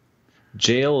prison?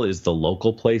 Jail is the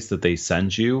local place that they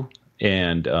send you.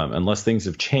 And unless things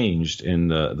have changed in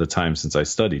the time since I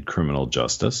studied criminal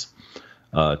justice,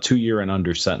 2 year and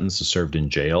under sentence is served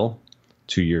in jail.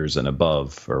 2 years and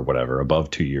above, or whatever, above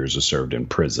 2 years is served in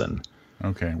prison.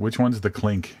 Okay. Which one's the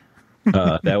clink?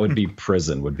 That would be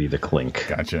prison, would be the clink.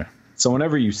 Gotcha. So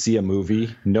whenever you see a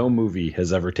movie, no movie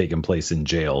has ever taken place in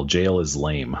jail. Jail is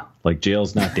lame. Like,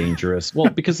 jail's not dangerous.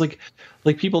 Well, because like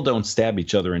people don't stab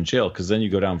each other in jail, because then you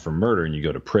go down for murder and you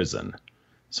go to prison.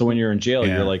 So when you're in jail,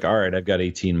 You're like, all right, I've got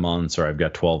 18 months or I've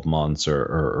got 12 months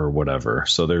or whatever.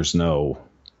 So there's no,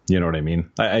 you know what I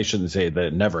mean? I shouldn't say that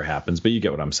it never happens, but you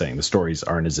get what I'm saying. The stories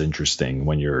aren't as interesting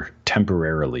when you're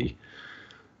temporarily,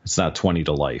 it's not 20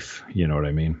 to life. You know what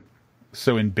I mean?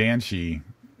 So in Banshee,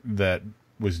 that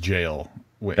was jail.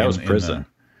 That was prison.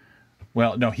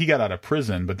 Well, no, he got out of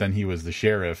prison, but then he was the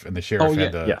sheriff, and the sheriff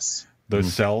had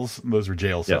those cells. Those were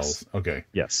jail cells. Yes. Okay.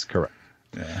 Yes, correct.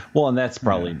 Yeah. Well, and that's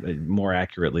probably more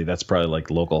accurately, that's probably like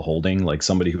local holding. Like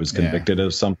somebody who was convicted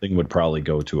of something would probably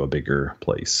go to a bigger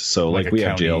place. So like we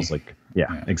have jails, like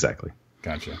exactly.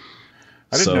 Gotcha.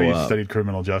 I didn't know you studied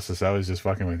criminal justice. I was just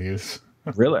fucking with you.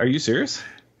 Really? Are you serious?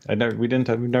 We've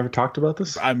never talked about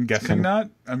this. I'm guessing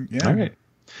not. Yeah. All right.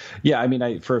 Yeah, I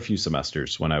mean, for a few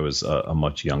semesters when I was a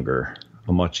much younger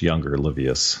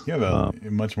Livius. You have a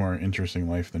much more interesting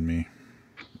life than me,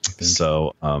 I think.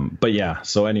 So, but yeah.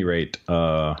 So, at any rate,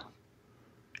 I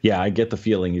get the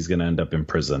feeling he's going to end up in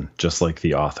prison, just like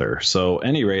the author. So, at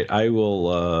any rate, I will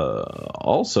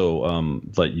also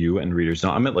let you and readers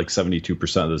know I'm at like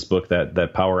 72% of this book.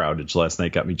 That power outage last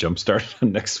night got me jump started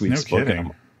on next week's book.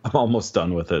 I'm almost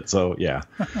done with it. So, yeah,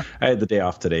 I had the day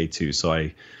off today too. So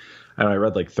I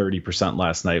read like 30%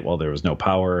 last night while there was no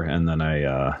power, and then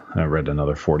I read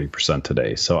another 40%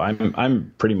 today. So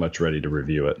I'm pretty much ready to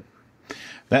review it.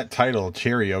 That title,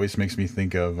 Cherry, always makes me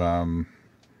think of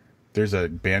there's a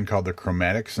band called the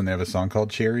Chromatics, and they have a song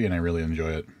called Cherry, and I really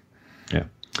enjoy it. Yeah.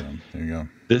 So there you go.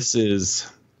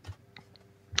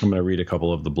 I'm going to read a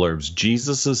couple of the blurbs.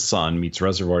 Jesus' son meets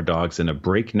Reservoir Dogs in a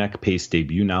breakneck pace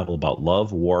debut novel about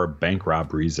love, war, bank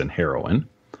robberies, and heroin.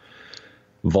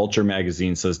 Vulture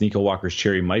magazine says Nico Walker's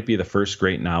Cherry might be the first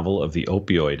great novel of the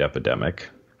opioid epidemic.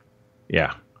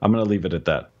 Yeah, I'm going to leave it at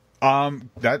that. I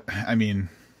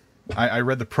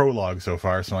read the prologue so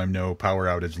far, so I'm no power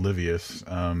outage Livius,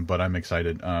 but I'm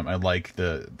excited. I like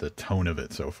the tone of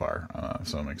it so far,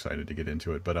 so I'm excited to get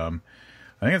into it. But I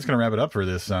think it's going to wrap it up for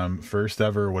this first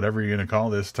ever, whatever you're going to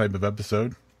call this type of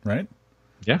episode, right?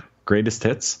 Yeah, greatest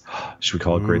hits. Should we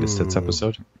call it greatest hits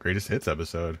episode? Greatest hits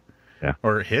episode. Yeah.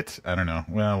 Or hit. I don't know.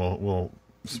 Well, we'll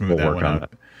smooth that one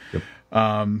out. Yep.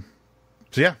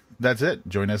 So yeah, that's it.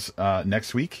 Join us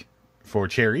next week for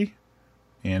Cherry.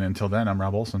 And until then, I'm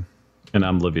Rob Olson. And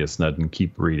I'm Livius Ned, and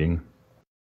keep reading.